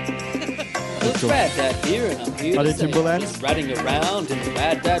 It's Rad Dad here, and I'm here Are to they say Timberlands? just riding around in the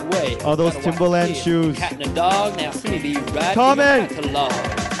Rad Dad way. Are those Gotta watch Timberland the kid, shoes? Cat and a dog, now see me be riding Tommy! like a log.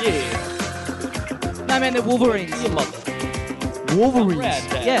 Yeah, No, man, they're Wolverines. your mother. Wolverines. Rad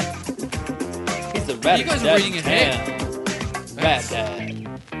Dad. Yeah. He's the Rad You guys are Dad reading in ahead. town. Rad Dad.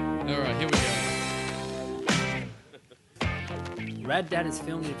 All right, here we go. Rad Dad is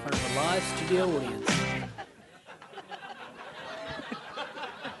filmed in front of a live studio audience.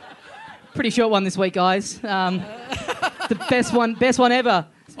 Pretty short one this week, guys. The best one ever.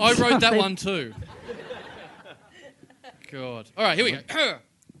 I wrote that one too. God. All right, here we go.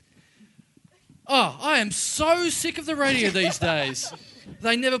 Oh, I am so sick of the radio these days.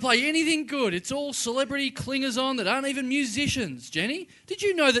 They never play anything good. It's all celebrity clingers on that aren't even musicians. Jenny, did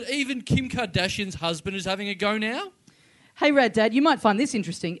you know that even Kim Kardashian's husband is having a go now? Hey, Rad Dad, you might find this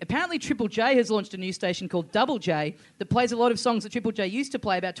interesting. Apparently, Triple J has launched a new station called Double J that plays a lot of songs that Triple J used to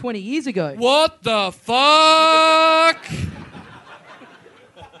play about 20 years ago. What the fuck?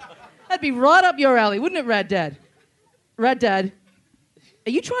 That'd be right up your alley, wouldn't it, Rad Dad? Rad Dad,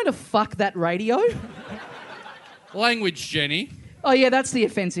 are you trying to fuck that radio? Language, Jenny. Oh, yeah, that's the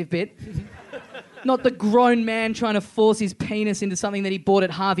offensive bit. Not the grown man trying to force his penis into something that he bought at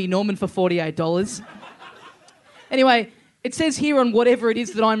Harvey Norman for $48. Anyway, it says here on whatever it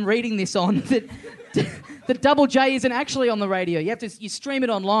is that I'm reading this on that Double J isn't actually on the radio. You stream it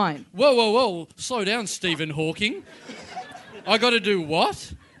online. Whoa. Slow down, Stephen Hawking. I got to do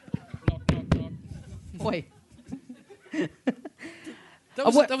what? Knock, knock, knock. Wait. That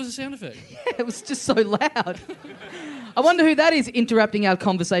was a sound effect. Yeah, it was just so loud. I wonder who that is interrupting our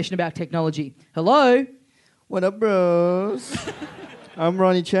conversation about technology. Hello? What up, bros? I'm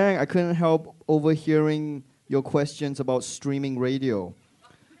Ronny Chieng. I couldn't help overhearing your questions about streaming radio.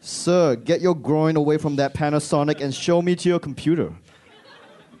 Sir, get your groin away from that Panasonic and show me to your computer.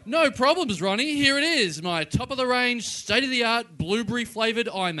 No problems, Ronnie. Here it is, my top-of-the-range, state-of-the-art, blueberry-flavoured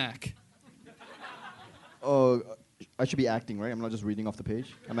iMac. Oh, I should be acting, right? I'm not just reading off the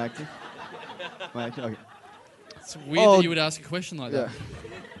page. I'm acting? Okay. It's weird that you would ask a question like that.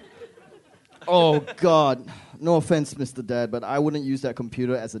 Oh, God. No offense, Mr. Dad, but I wouldn't use that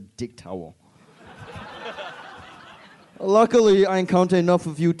computer as a dick towel. Luckily, I encounter enough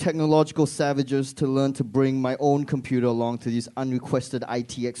of you technological savages to learn to bring my own computer along to these unrequested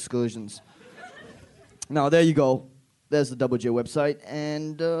IT excursions. Now, there you go. There's the Double J website.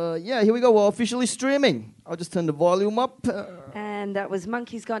 And, here we go. We're officially streaming. I'll just turn the volume up. And that was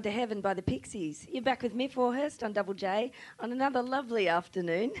Monkeys Gone to Heaven by the Pixies. You're back with me, Warhurst, on Double J on another lovely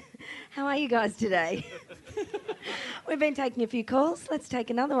afternoon. How are you guys today? We've been taking a few calls. Let's take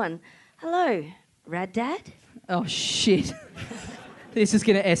another one. Hello, Rad Dad? Oh, shit. This is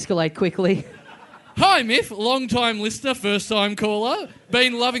going to escalate quickly. Hi, Miff. Long-time listener, first-time caller.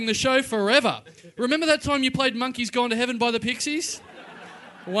 Been loving the show forever. Remember that time you played Monkeys Gone to Heaven by the Pixies?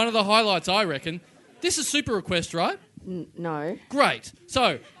 One of the highlights, I reckon. This is super request, right? No. Great.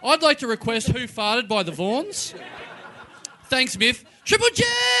 So, I'd like to request Who Farted by the Vaughns. Thanks, Miff. Triple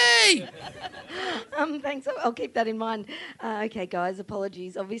J! Thanks. I'll keep that in mind. Okay, guys,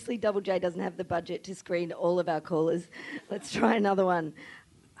 apologies. Obviously, Double J doesn't have the budget to screen all of our callers. Let's try another one.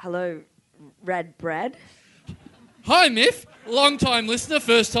 Hello, Rad Brad. Hi, Miff. Long-time listener,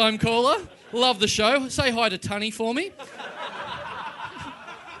 first-time caller. Love the show. Say hi to Tunny for me.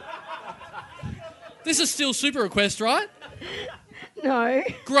 This is still super request, right? No.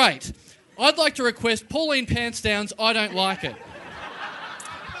 Great. I'd like to request Pauline Pantsdown's I Don't Like It.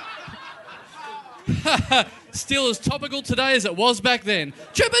 Still as topical today as it was back then.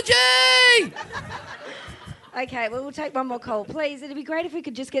 Triple G! Okay, well, we'll take one more call. Please, it'd be great if we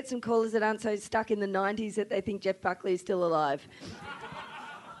could just get some callers that aren't so stuck in the 90s that they think Jeff Buckley is still alive.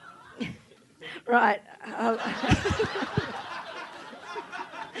 Right.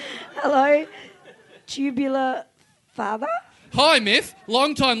 Hello, tubular father? Hi, Myth.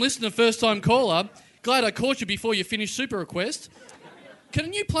 Long-time listener, first-time caller. Glad I caught you before you finished Super Request.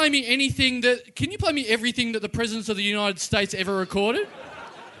 Can you play me everything that the Presidents of the United States ever recorded?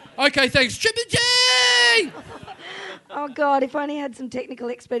 Okay, thanks. Triple G! Oh, God, if I only had some technical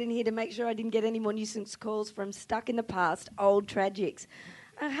expert in here to make sure I didn't get any more nuisance calls from stuck in the past, old tragics.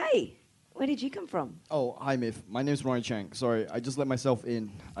 Hey, where did you come from? Oh, hi, Myth. My name's Ronny Chieng. Sorry, I just let myself in.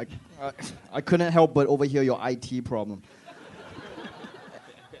 I couldn't help but overhear your IT problem.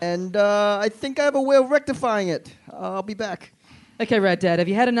 And I think I have a way of rectifying it. I'll be back. Okay, Rad Dad, have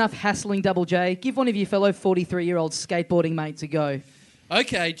you had enough hassling Double J? Give one of your fellow 43-year-old skateboarding mates a go.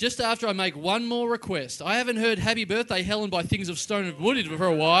 Okay, just after I make one more request. I haven't heard Happy Birthday Helen by Things of Stone and Wood for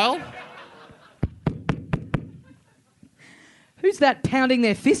a while. Who's that pounding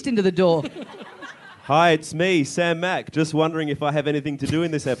their fist into the door? Hi, it's me, Sam Mack. Just wondering if I have anything to do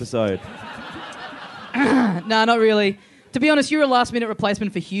in this episode. No, not really. To be honest, you're a last-minute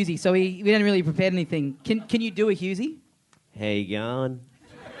replacement for Husey, so we didn't really prepare anything. Can you do a Husey? How you going?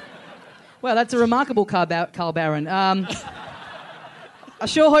 Well, that's a remarkable Carl Barron. I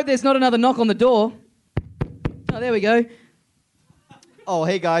sure hope there's not another knock on the door. Oh, there we go. Oh,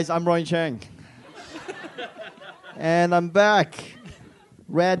 hey guys, I'm Ronny Chieng. And I'm back.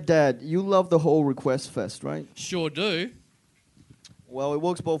 Rad Dad, you love the whole Request Fest, right? Sure do. Well, it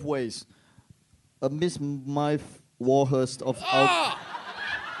works both ways. Miss Warhurst of...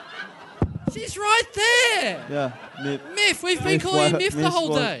 She's right there! Yeah. Myth, we've been calling you Myth the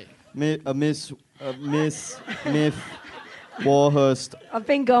whole day. Miss Warhurst. I've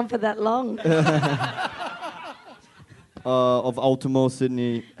been gone for that long. Of Ultimo,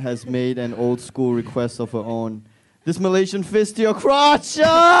 Sydney, has made an old school request of her own. This Malaysian fist to your crotch!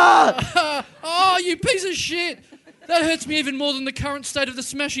 Oh, you piece of shit! That hurts me even more than the current state of the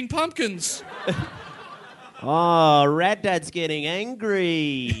Smashing Pumpkins. Oh, Rad Dad's getting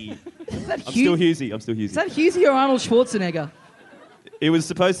angry. I'm still Husey. Is that Husey or Arnold Schwarzenegger? It was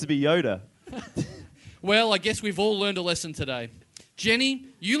supposed to be Yoda. Well, I guess we've all learned a lesson today. Jenny,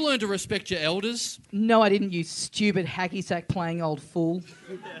 you learned to respect your elders. No, I didn't, you stupid hacky sack playing old fool.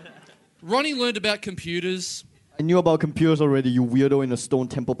 Ronny learned about computers. I knew about computers already, you weirdo in a Stone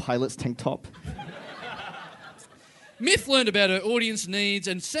Temple Pilots tank top. Myth learned about her audience needs,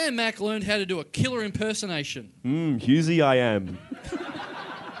 and Sam Mack learned how to do a killer impersonation. Husey I am.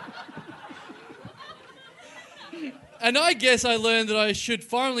 And I guess I learned that I should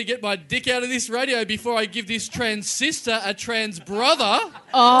finally get my dick out of this radio before I give this trans sister a trans brother.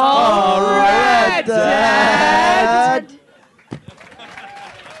 Oh, Rad Dad!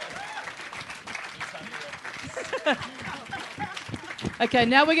 Okay,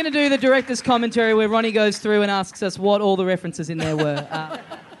 now we're going to do the director's commentary where Ronny goes through and asks us what all the references in there were. By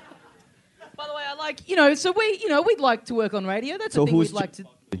the way, I like, so we'd like to work on radio. That's a thing we'd like to...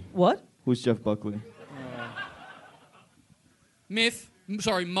 What? Who's Jeff Buckley? Myth. Can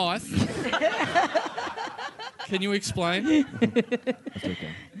you explain? That's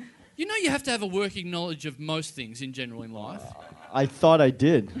okay. You know you have to have a working knowledge of most things in general in life. I thought I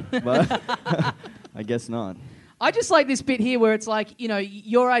did, but I guess not. I just like this bit here where it's like,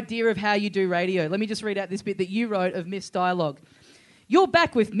 your idea of how you do radio. Let me just read out this bit that you wrote of Myth's dialogue. You're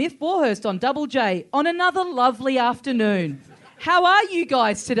back with Myth Warhurst on Double J on another lovely afternoon. How are you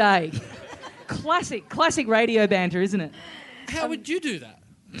guys today? Classic radio banter, isn't it? How would you do that?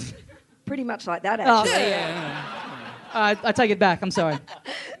 Pretty much like that, actually. I take it back. I'm sorry.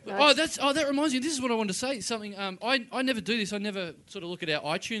 That reminds me. This is what I wanted to say. Something. I never do this. I never sort of look at our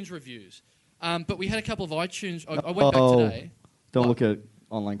iTunes reviews. But we had a couple of iTunes. I went back today. Don't look at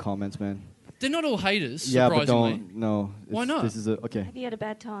online comments, man. They're not all haters. Yeah, surprisingly. but don't. No. Why not? This is okay. Have you had a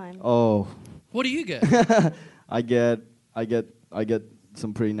bad time? Oh. What do you get? I get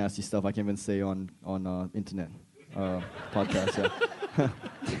some pretty nasty stuff I can't even say on internet podcast. Yeah.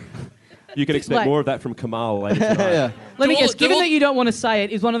 You can expect more of that from Kamal later tonight. Yeah. Let me guess. Given that you don't want to say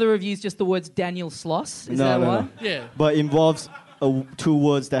it, is one of the reviews just the words Daniel Sloss? Is that why? No. Yeah. But involves two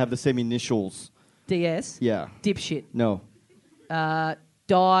words that have the same initials. DS? Yeah. Dipshit. No.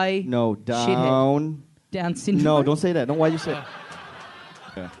 Die. No. Down. Down syndrome. No, don't say that. Why you say?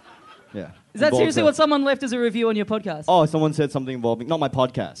 Yeah. Is that seriously what someone left as a review on your podcast? Oh, someone said something involving not my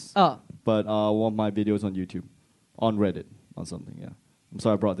podcast. Oh. But one of my videos on YouTube, on Reddit, on something. Yeah. I'm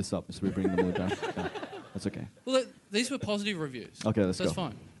sorry I brought this up. Just bringing the mood down. Yeah. That's okay. Well, these were positive reviews. Okay, let's go. That's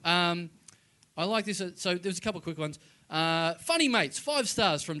fine. I like this. So there's a couple of quick ones. Funny mates, 5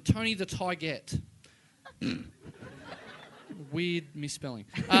 stars from Tony the Tigette. Weird misspelling.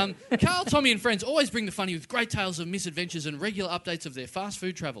 Carl, Tommy and friends always bring the funny with great tales of misadventures and regular updates of their fast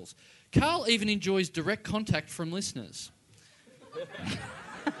food travels. Carl even enjoys direct contact from listeners.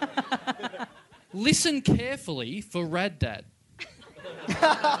 Listen carefully for Rad Dad.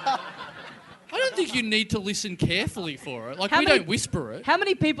 I don't think you need to listen carefully for it. Like, we don't whisper it. How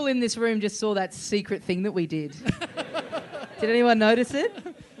many people in this room just saw that secret thing that we did? Did anyone notice it?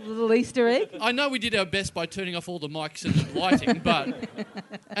 A little Easter egg? I know we did our best by turning off all the mics and lighting, but...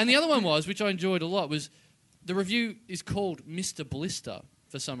 And the other one was, which I enjoyed a lot, was the review is called Mr. Blister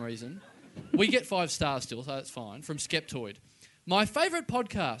for some reason. We get 5 stars still, so that's fine, from Skeptoid. My favourite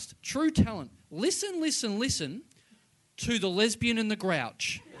podcast, True Talent. Listen, listen, listen to The Lesbian and the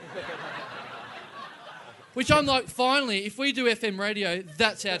Grouch. Which I'm like, finally, if we do FM radio,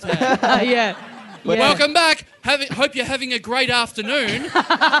 that's our tag. Yeah. Welcome back. Hope you're having a great afternoon.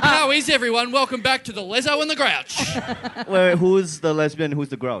 How is everyone? Welcome back to The Leso and the Grouch. Wait, who's the lesbian, who's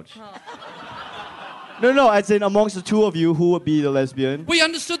the grouch? No, I'd say amongst the two of you, who would be the lesbian? We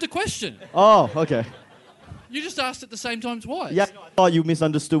understood the question. Oh, okay. You just asked at the same time twice. Yeah, I thought you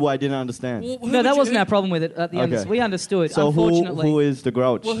misunderstood what I didn't understand. Well, no, that wasn't our problem with it at the end. We understood, so unfortunately. who is the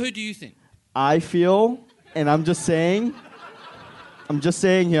grouch? Well, who do you think? I feel, and I'm just saying here, I'm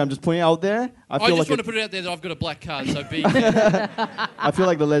just putting it out there. I just want to put it out there that I've got a black card, so be careful. I feel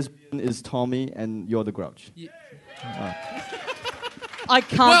like the lesbian is Tommy and you're the grouch. Yeah. I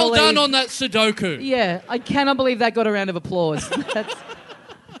can't believe... Well done on that Sudoku. Yeah, I cannot believe that got a round of applause.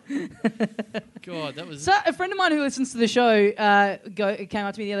 God, that was... So a friend of mine who listens to the show came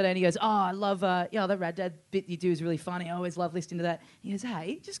up to me the other day and he goes, I love, that Rad Dad bit you do is really funny. I always love listening to that. He goes,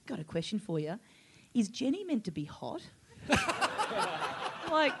 hey, just got a question for you. Is Jenny meant to be hot?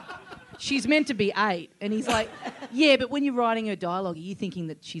 Like, she's meant to be 8. And he's like, yeah, but when you're writing her dialogue, are you thinking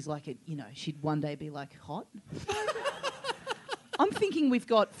that she's like, she'd one day be like hot? I'm thinking we've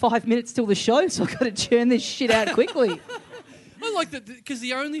got 5 minutes till the show, so I've got to churn this shit out quickly. I like that, because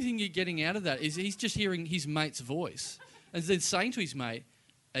the only thing you're getting out of that is he's just hearing his mate's voice and then saying to his mate,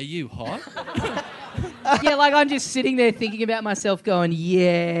 are you hot? Yeah, like I'm just sitting there thinking about myself going,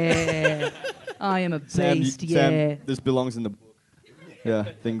 yeah, I am a beast, Sam, this belongs in the book. Yeah,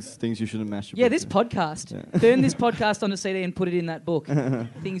 things you shouldn't masturbate to. Yeah, this podcast. Yeah. Burn this podcast on a CD and put it in that book.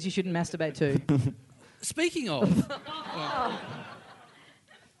 Things you shouldn't masturbate to. Speaking of...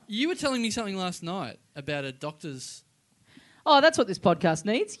 you were telling me something last night about a doctor's... Oh, that's what this podcast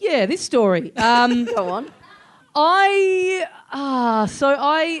needs. Yeah, this story. Go on. So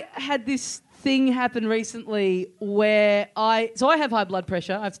I had this thing happen recently where I have high blood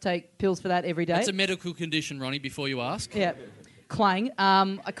pressure. I have to take pills for that every day. It's a medical condition, Ronnie, before you ask. Yeah. Clang.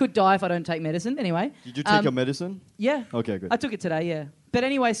 I could die if I don't take medicine. Anyway. Did you take your medicine? Yeah. Okay, good. I took it today, yeah. But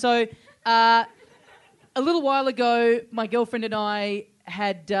anyway, so a little while ago, my girlfriend and I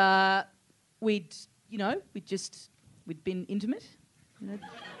had, we'd been intimate.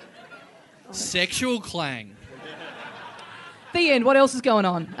 Sexual clang. The end. What else is going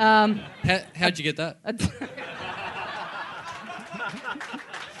on? How'd you get that?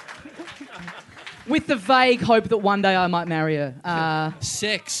 With the vague hope that one day I might marry her.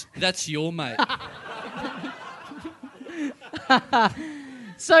 Sex. That's your mate.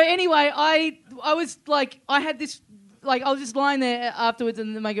 So anyway, I was like, I had this... Like, I was just lying there afterwards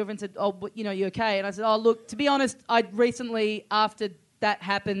and then my girlfriend said, you okay? And I said, look, to be honest, I recently, after that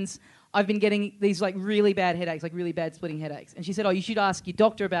happens, I've been getting these, like, really bad headaches, like really bad splitting headaches. And she said, you should ask your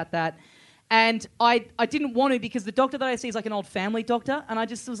doctor about that. And I didn't want to because the doctor that I see is like an old family doctor, and I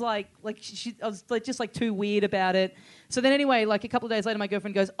just was like I was like just like too weird about it. So then anyway, like a couple of days later, my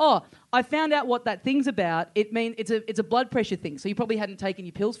girlfriend goes, I found out what that thing's about. It's a blood pressure thing. So you probably hadn't taken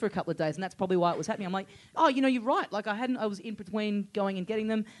your pills for a couple of days, and that's probably why it was happening. I'm like, you're right. Like I was in between going and getting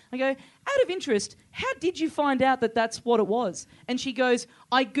them. I go, out of interest, how did you find out that that's what it was? And she goes,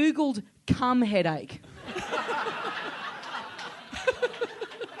 I Googled cum headache.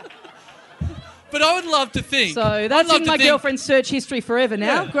 But I would love to think... So that's in my girlfriend's search history forever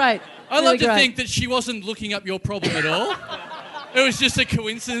now. Yeah. Great. I'd love to think that she wasn't looking up your problem at all. It was just a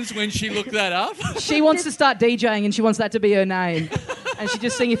coincidence when she looked that up. She wants to start DJing and she wants that to be her name. And she's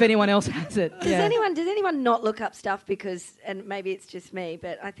just seeing if anyone else has it. Does anyone not look up stuff because... And maybe it's just me,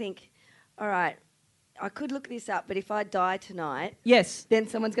 but I think, all right, I could look this up, but if I die tonight... Yes. Then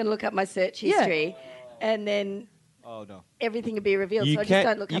someone's going to look up my search history and then... Oh, no. Everything can be revealed, so I just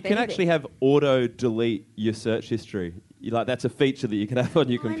don't look up anything. You can actually have auto-delete your search history. that's a feature that you can have on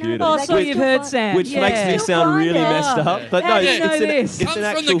your computer. Oh, so you've heard, Sam. Which makes me sound really messed up. But How no, do you know it's this? an Comes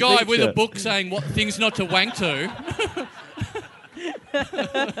actual from the guy feature. with a book saying what things not to wank to.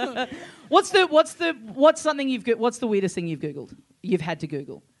 What's something what's the weirdest thing you've had to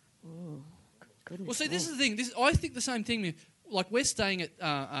Google? Oh, goodness. Well, see, this is the thing. I think the same thing. Like, we're staying at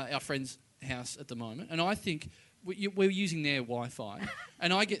our friend's house at the moment, and I think we're using their Wi-Fi,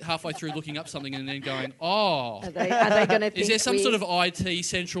 and I get halfway through looking up something and then going, oh, Are they going to? is there some sort of IT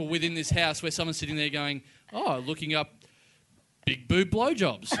central within this house where someone's sitting there going, oh, looking up big boob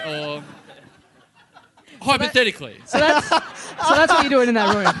blowjobs, or hypothetically? So that's what you're doing in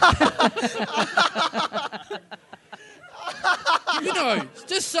that room.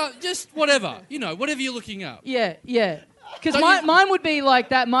 Just whatever. Whatever you're looking up. Yeah. Because mine would be like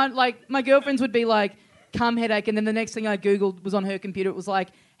that. My girlfriend's would be like, cum headache, and then the next thing I Googled was on her computer. It was like,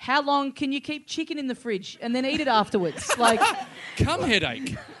 how long can you keep chicken in the fridge and then eat it afterwards? Like, cum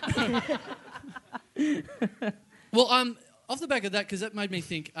headache. Well, off the back of that, because that made me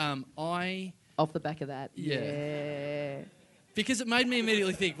think, Off the back of that, yeah. Because it made me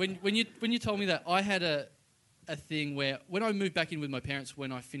immediately think, when you told me that, I had a thing where when I moved back in with my parents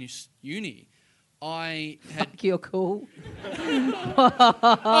when I finished uni, I had... Fuck, you're cool. Coming from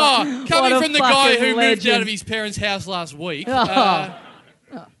the guy who moved out of his parents' house last week. Not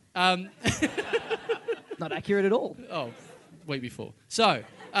accurate at all. Oh, week before. So,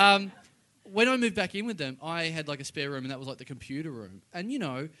 when I moved back in with them, I had like a spare room, and that was like the computer room. And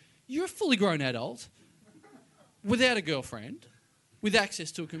you're a fully grown adult without a girlfriend, with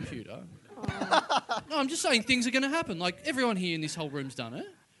access to a computer. No, I'm just saying things are going to happen. Like, everyone here in this whole room's done it.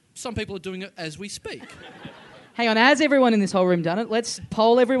 Some people are doing it as we speak. Hang on, has everyone in this whole room done it? Let's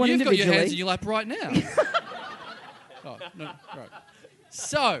poll everyone individually. You've got your hands in your lap right now. Oh, no, right.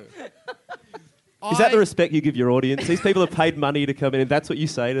 So... Is that the respect you give your audience? These people have paid money to come in, and that's what you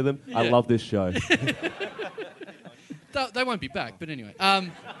say to them? Yeah. I love this show. They won't be back, but anyway.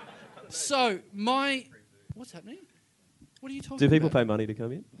 What's happening? What are you talking about? Do people pay money to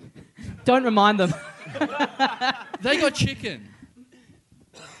come in? Don't remind them. They got chicken.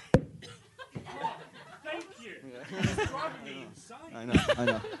 Thank you. I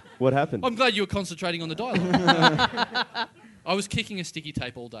know. What happened? I'm glad you were concentrating on the dialogue. I was kicking a sticky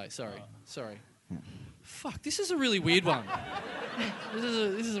tape all day. Sorry. Fuck, this is a really weird one.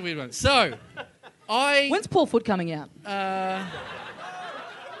 This is a weird one. So, When's Paul Foot coming out?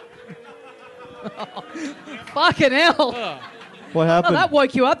 Fucking hell. What happened? Oh, that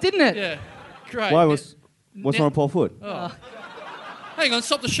woke you up, didn't it? Yeah. Great. Why what's wrong with Paul Foot? Oh. Hang on,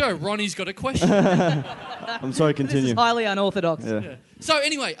 stop the show. Ronnie's got a question. I'm sorry, continue. This is highly unorthodox. Yeah. So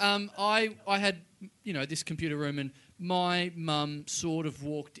anyway, I had, this computer room, and my mum sort of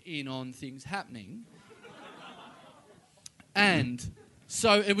walked in on things happening. And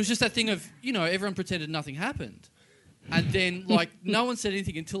so it was just that thing of, everyone pretended nothing happened. And then, no one said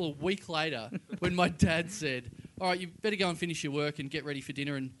anything until a week later when my dad said, all right, you better go and finish your work and get ready for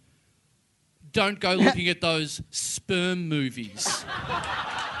dinner, and don't go looking at those sperm movies.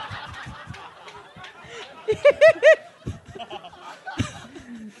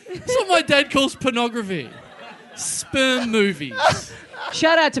 That's what my dad calls pornography. Sperm movies.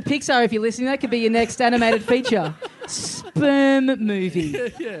 Shout out to Pixar if you're listening. That could be your next animated feature. Sperm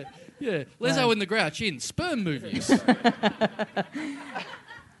movie. Yeah. Lezzo and the Grouch in sperm movies.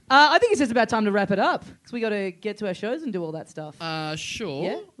 I think it's just about time to wrap it up, because we got to get to our shows and do all that stuff. Sure.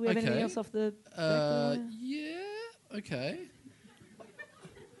 Yeah? Do we have anything else off the... Yeah, okay.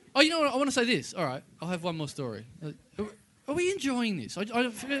 Oh, you know what? I want to say this. All right, I'll have one more story. Are we enjoying this?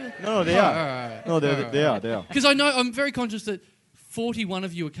 No, they are. Right. No, they are. Because I'm very conscious that 41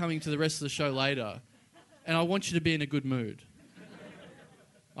 of you are coming to the rest of the show later, and I want you to be in a good mood.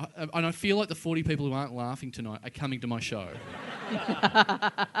 And I feel like the 40 people who aren't laughing tonight are coming to my show.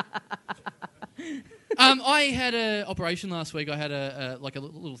 I had an operation last week. I had a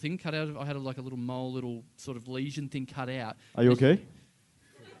little thing cut out. I had a little mole, little sort of lesion thing cut out. Are you okay?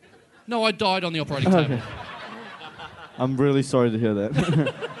 No, I died on the operating table. Okay. I'm really sorry to hear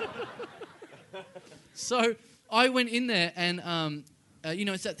that. So I went in there, and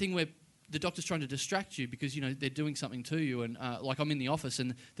it's that thing where the doctor's trying to distract you because they're doing something to you, and I'm in the office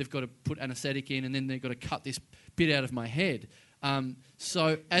and they've got to put anaesthetic in, and then they've got to cut this bit out of my head.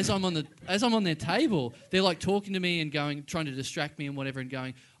 So as I'm on their table, they're talking to me and trying to distract me and whatever, and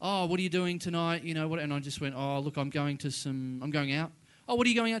going, "Oh, what are you doing tonight? What?" And I just went, "Oh, look, I'm going out." "Oh, what are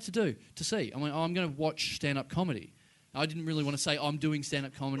you going out to see?" I went, "Oh, I'm going to watch stand-up comedy." I didn't really want to say I'm doing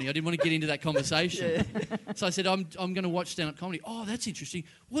stand-up comedy. I didn't want to get into that conversation. So I said, I'm going to watch stand-up comedy. "Oh, that's interesting.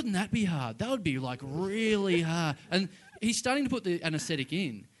 Wouldn't that be hard?" "That would be really hard." And he's starting to put the anaesthetic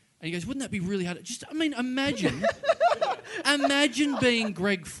in. And he goes, wouldn't that be really hard? Imagine being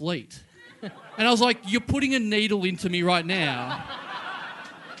Greg Fleet. And I was like, you're putting a needle into me right now.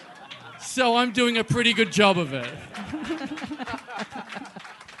 So I'm doing a pretty good job of it.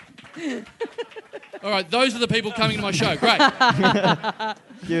 All right, those are the people coming to my show. Great.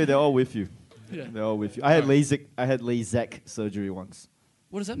 Yeah, they're all with you. Yeah. They're all with you. I had LASIK surgery once.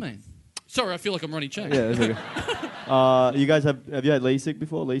 What does that mean? Sorry, I feel like I'm Ronny Chieng. Yeah, that's okay. You guys have you had LASIK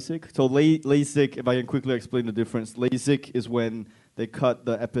before? LASIK? So LASIK, if I can quickly explain the difference, LASIK is when they cut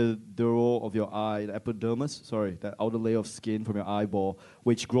the epidural of your eye, the epidermis, that outer layer of skin from your eyeball,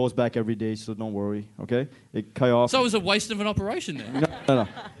 which grows back every day, so don't worry, okay? They cut off. So it was a waste of an operation then? No.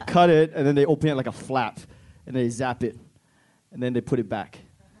 Cut it, and then they open it like a flap, and they zap it, and then they put it back,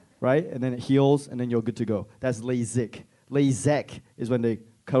 right? And then it heals, and then you're good to go. That's LASIK. LASIK is when they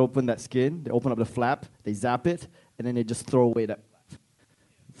cut open that skin, they open up the flap, they zap it, and then they just throw away the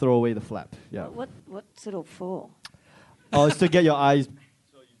flap. Yeah. What's it all for? Oh, it's to get your eyes.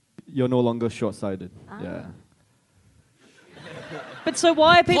 You're no longer short-sighted. Yeah. But so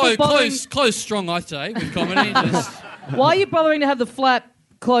why are people bothering? Close strong, I say, with comedy. Why are you bothering to have the flap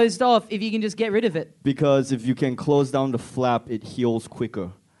closed off if you can just get rid of it? Because if you can close down the flap, it heals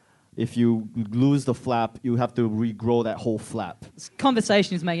quicker. If you lose the flap, you have to regrow that whole flap. This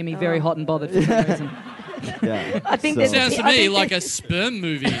conversation is making me very hot and bothered for some reason. Yeah. I think so. Sounds to me like a sperm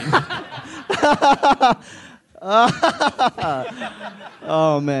movie.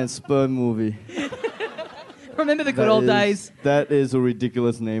 Oh man, sperm movie. Remember the good old days. That is a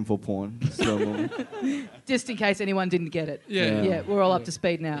ridiculous name for porn. Sperm movie. Just in case anyone didn't get it. Yeah, we're all up to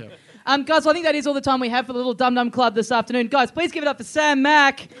speed now. Yeah. Guys, I think that is all the time we have for the little Dum Dum Club this afternoon. Guys, please give it up for Sam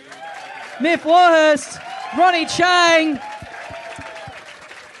Mack, Miff Warhurst, Ronny Chieng.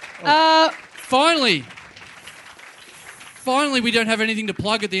 Finally, we don't have anything to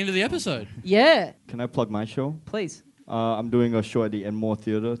plug at the end of the episode. Yeah. Can I plug my show? Please. I'm doing a show at the Enmore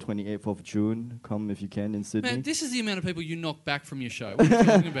Theatre, 28th of June. Come if you can in Sydney. Man, this is the amount of people you knock back from your show. What are you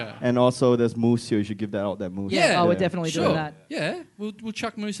talking about? And also, there's Moose here. You should give that out, that Moose. Yeah, we're definitely doing that. Yeah, we'll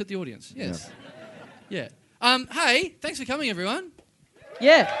chuck Moose at the audience. Yes. Yeah. Hey, thanks for coming, everyone.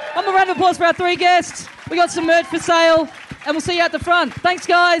 Yeah. One more round of applause for our 3 guests. We got some merch for sale, and we'll see you at the front. Thanks,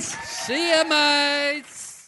 guys. See ya, mates.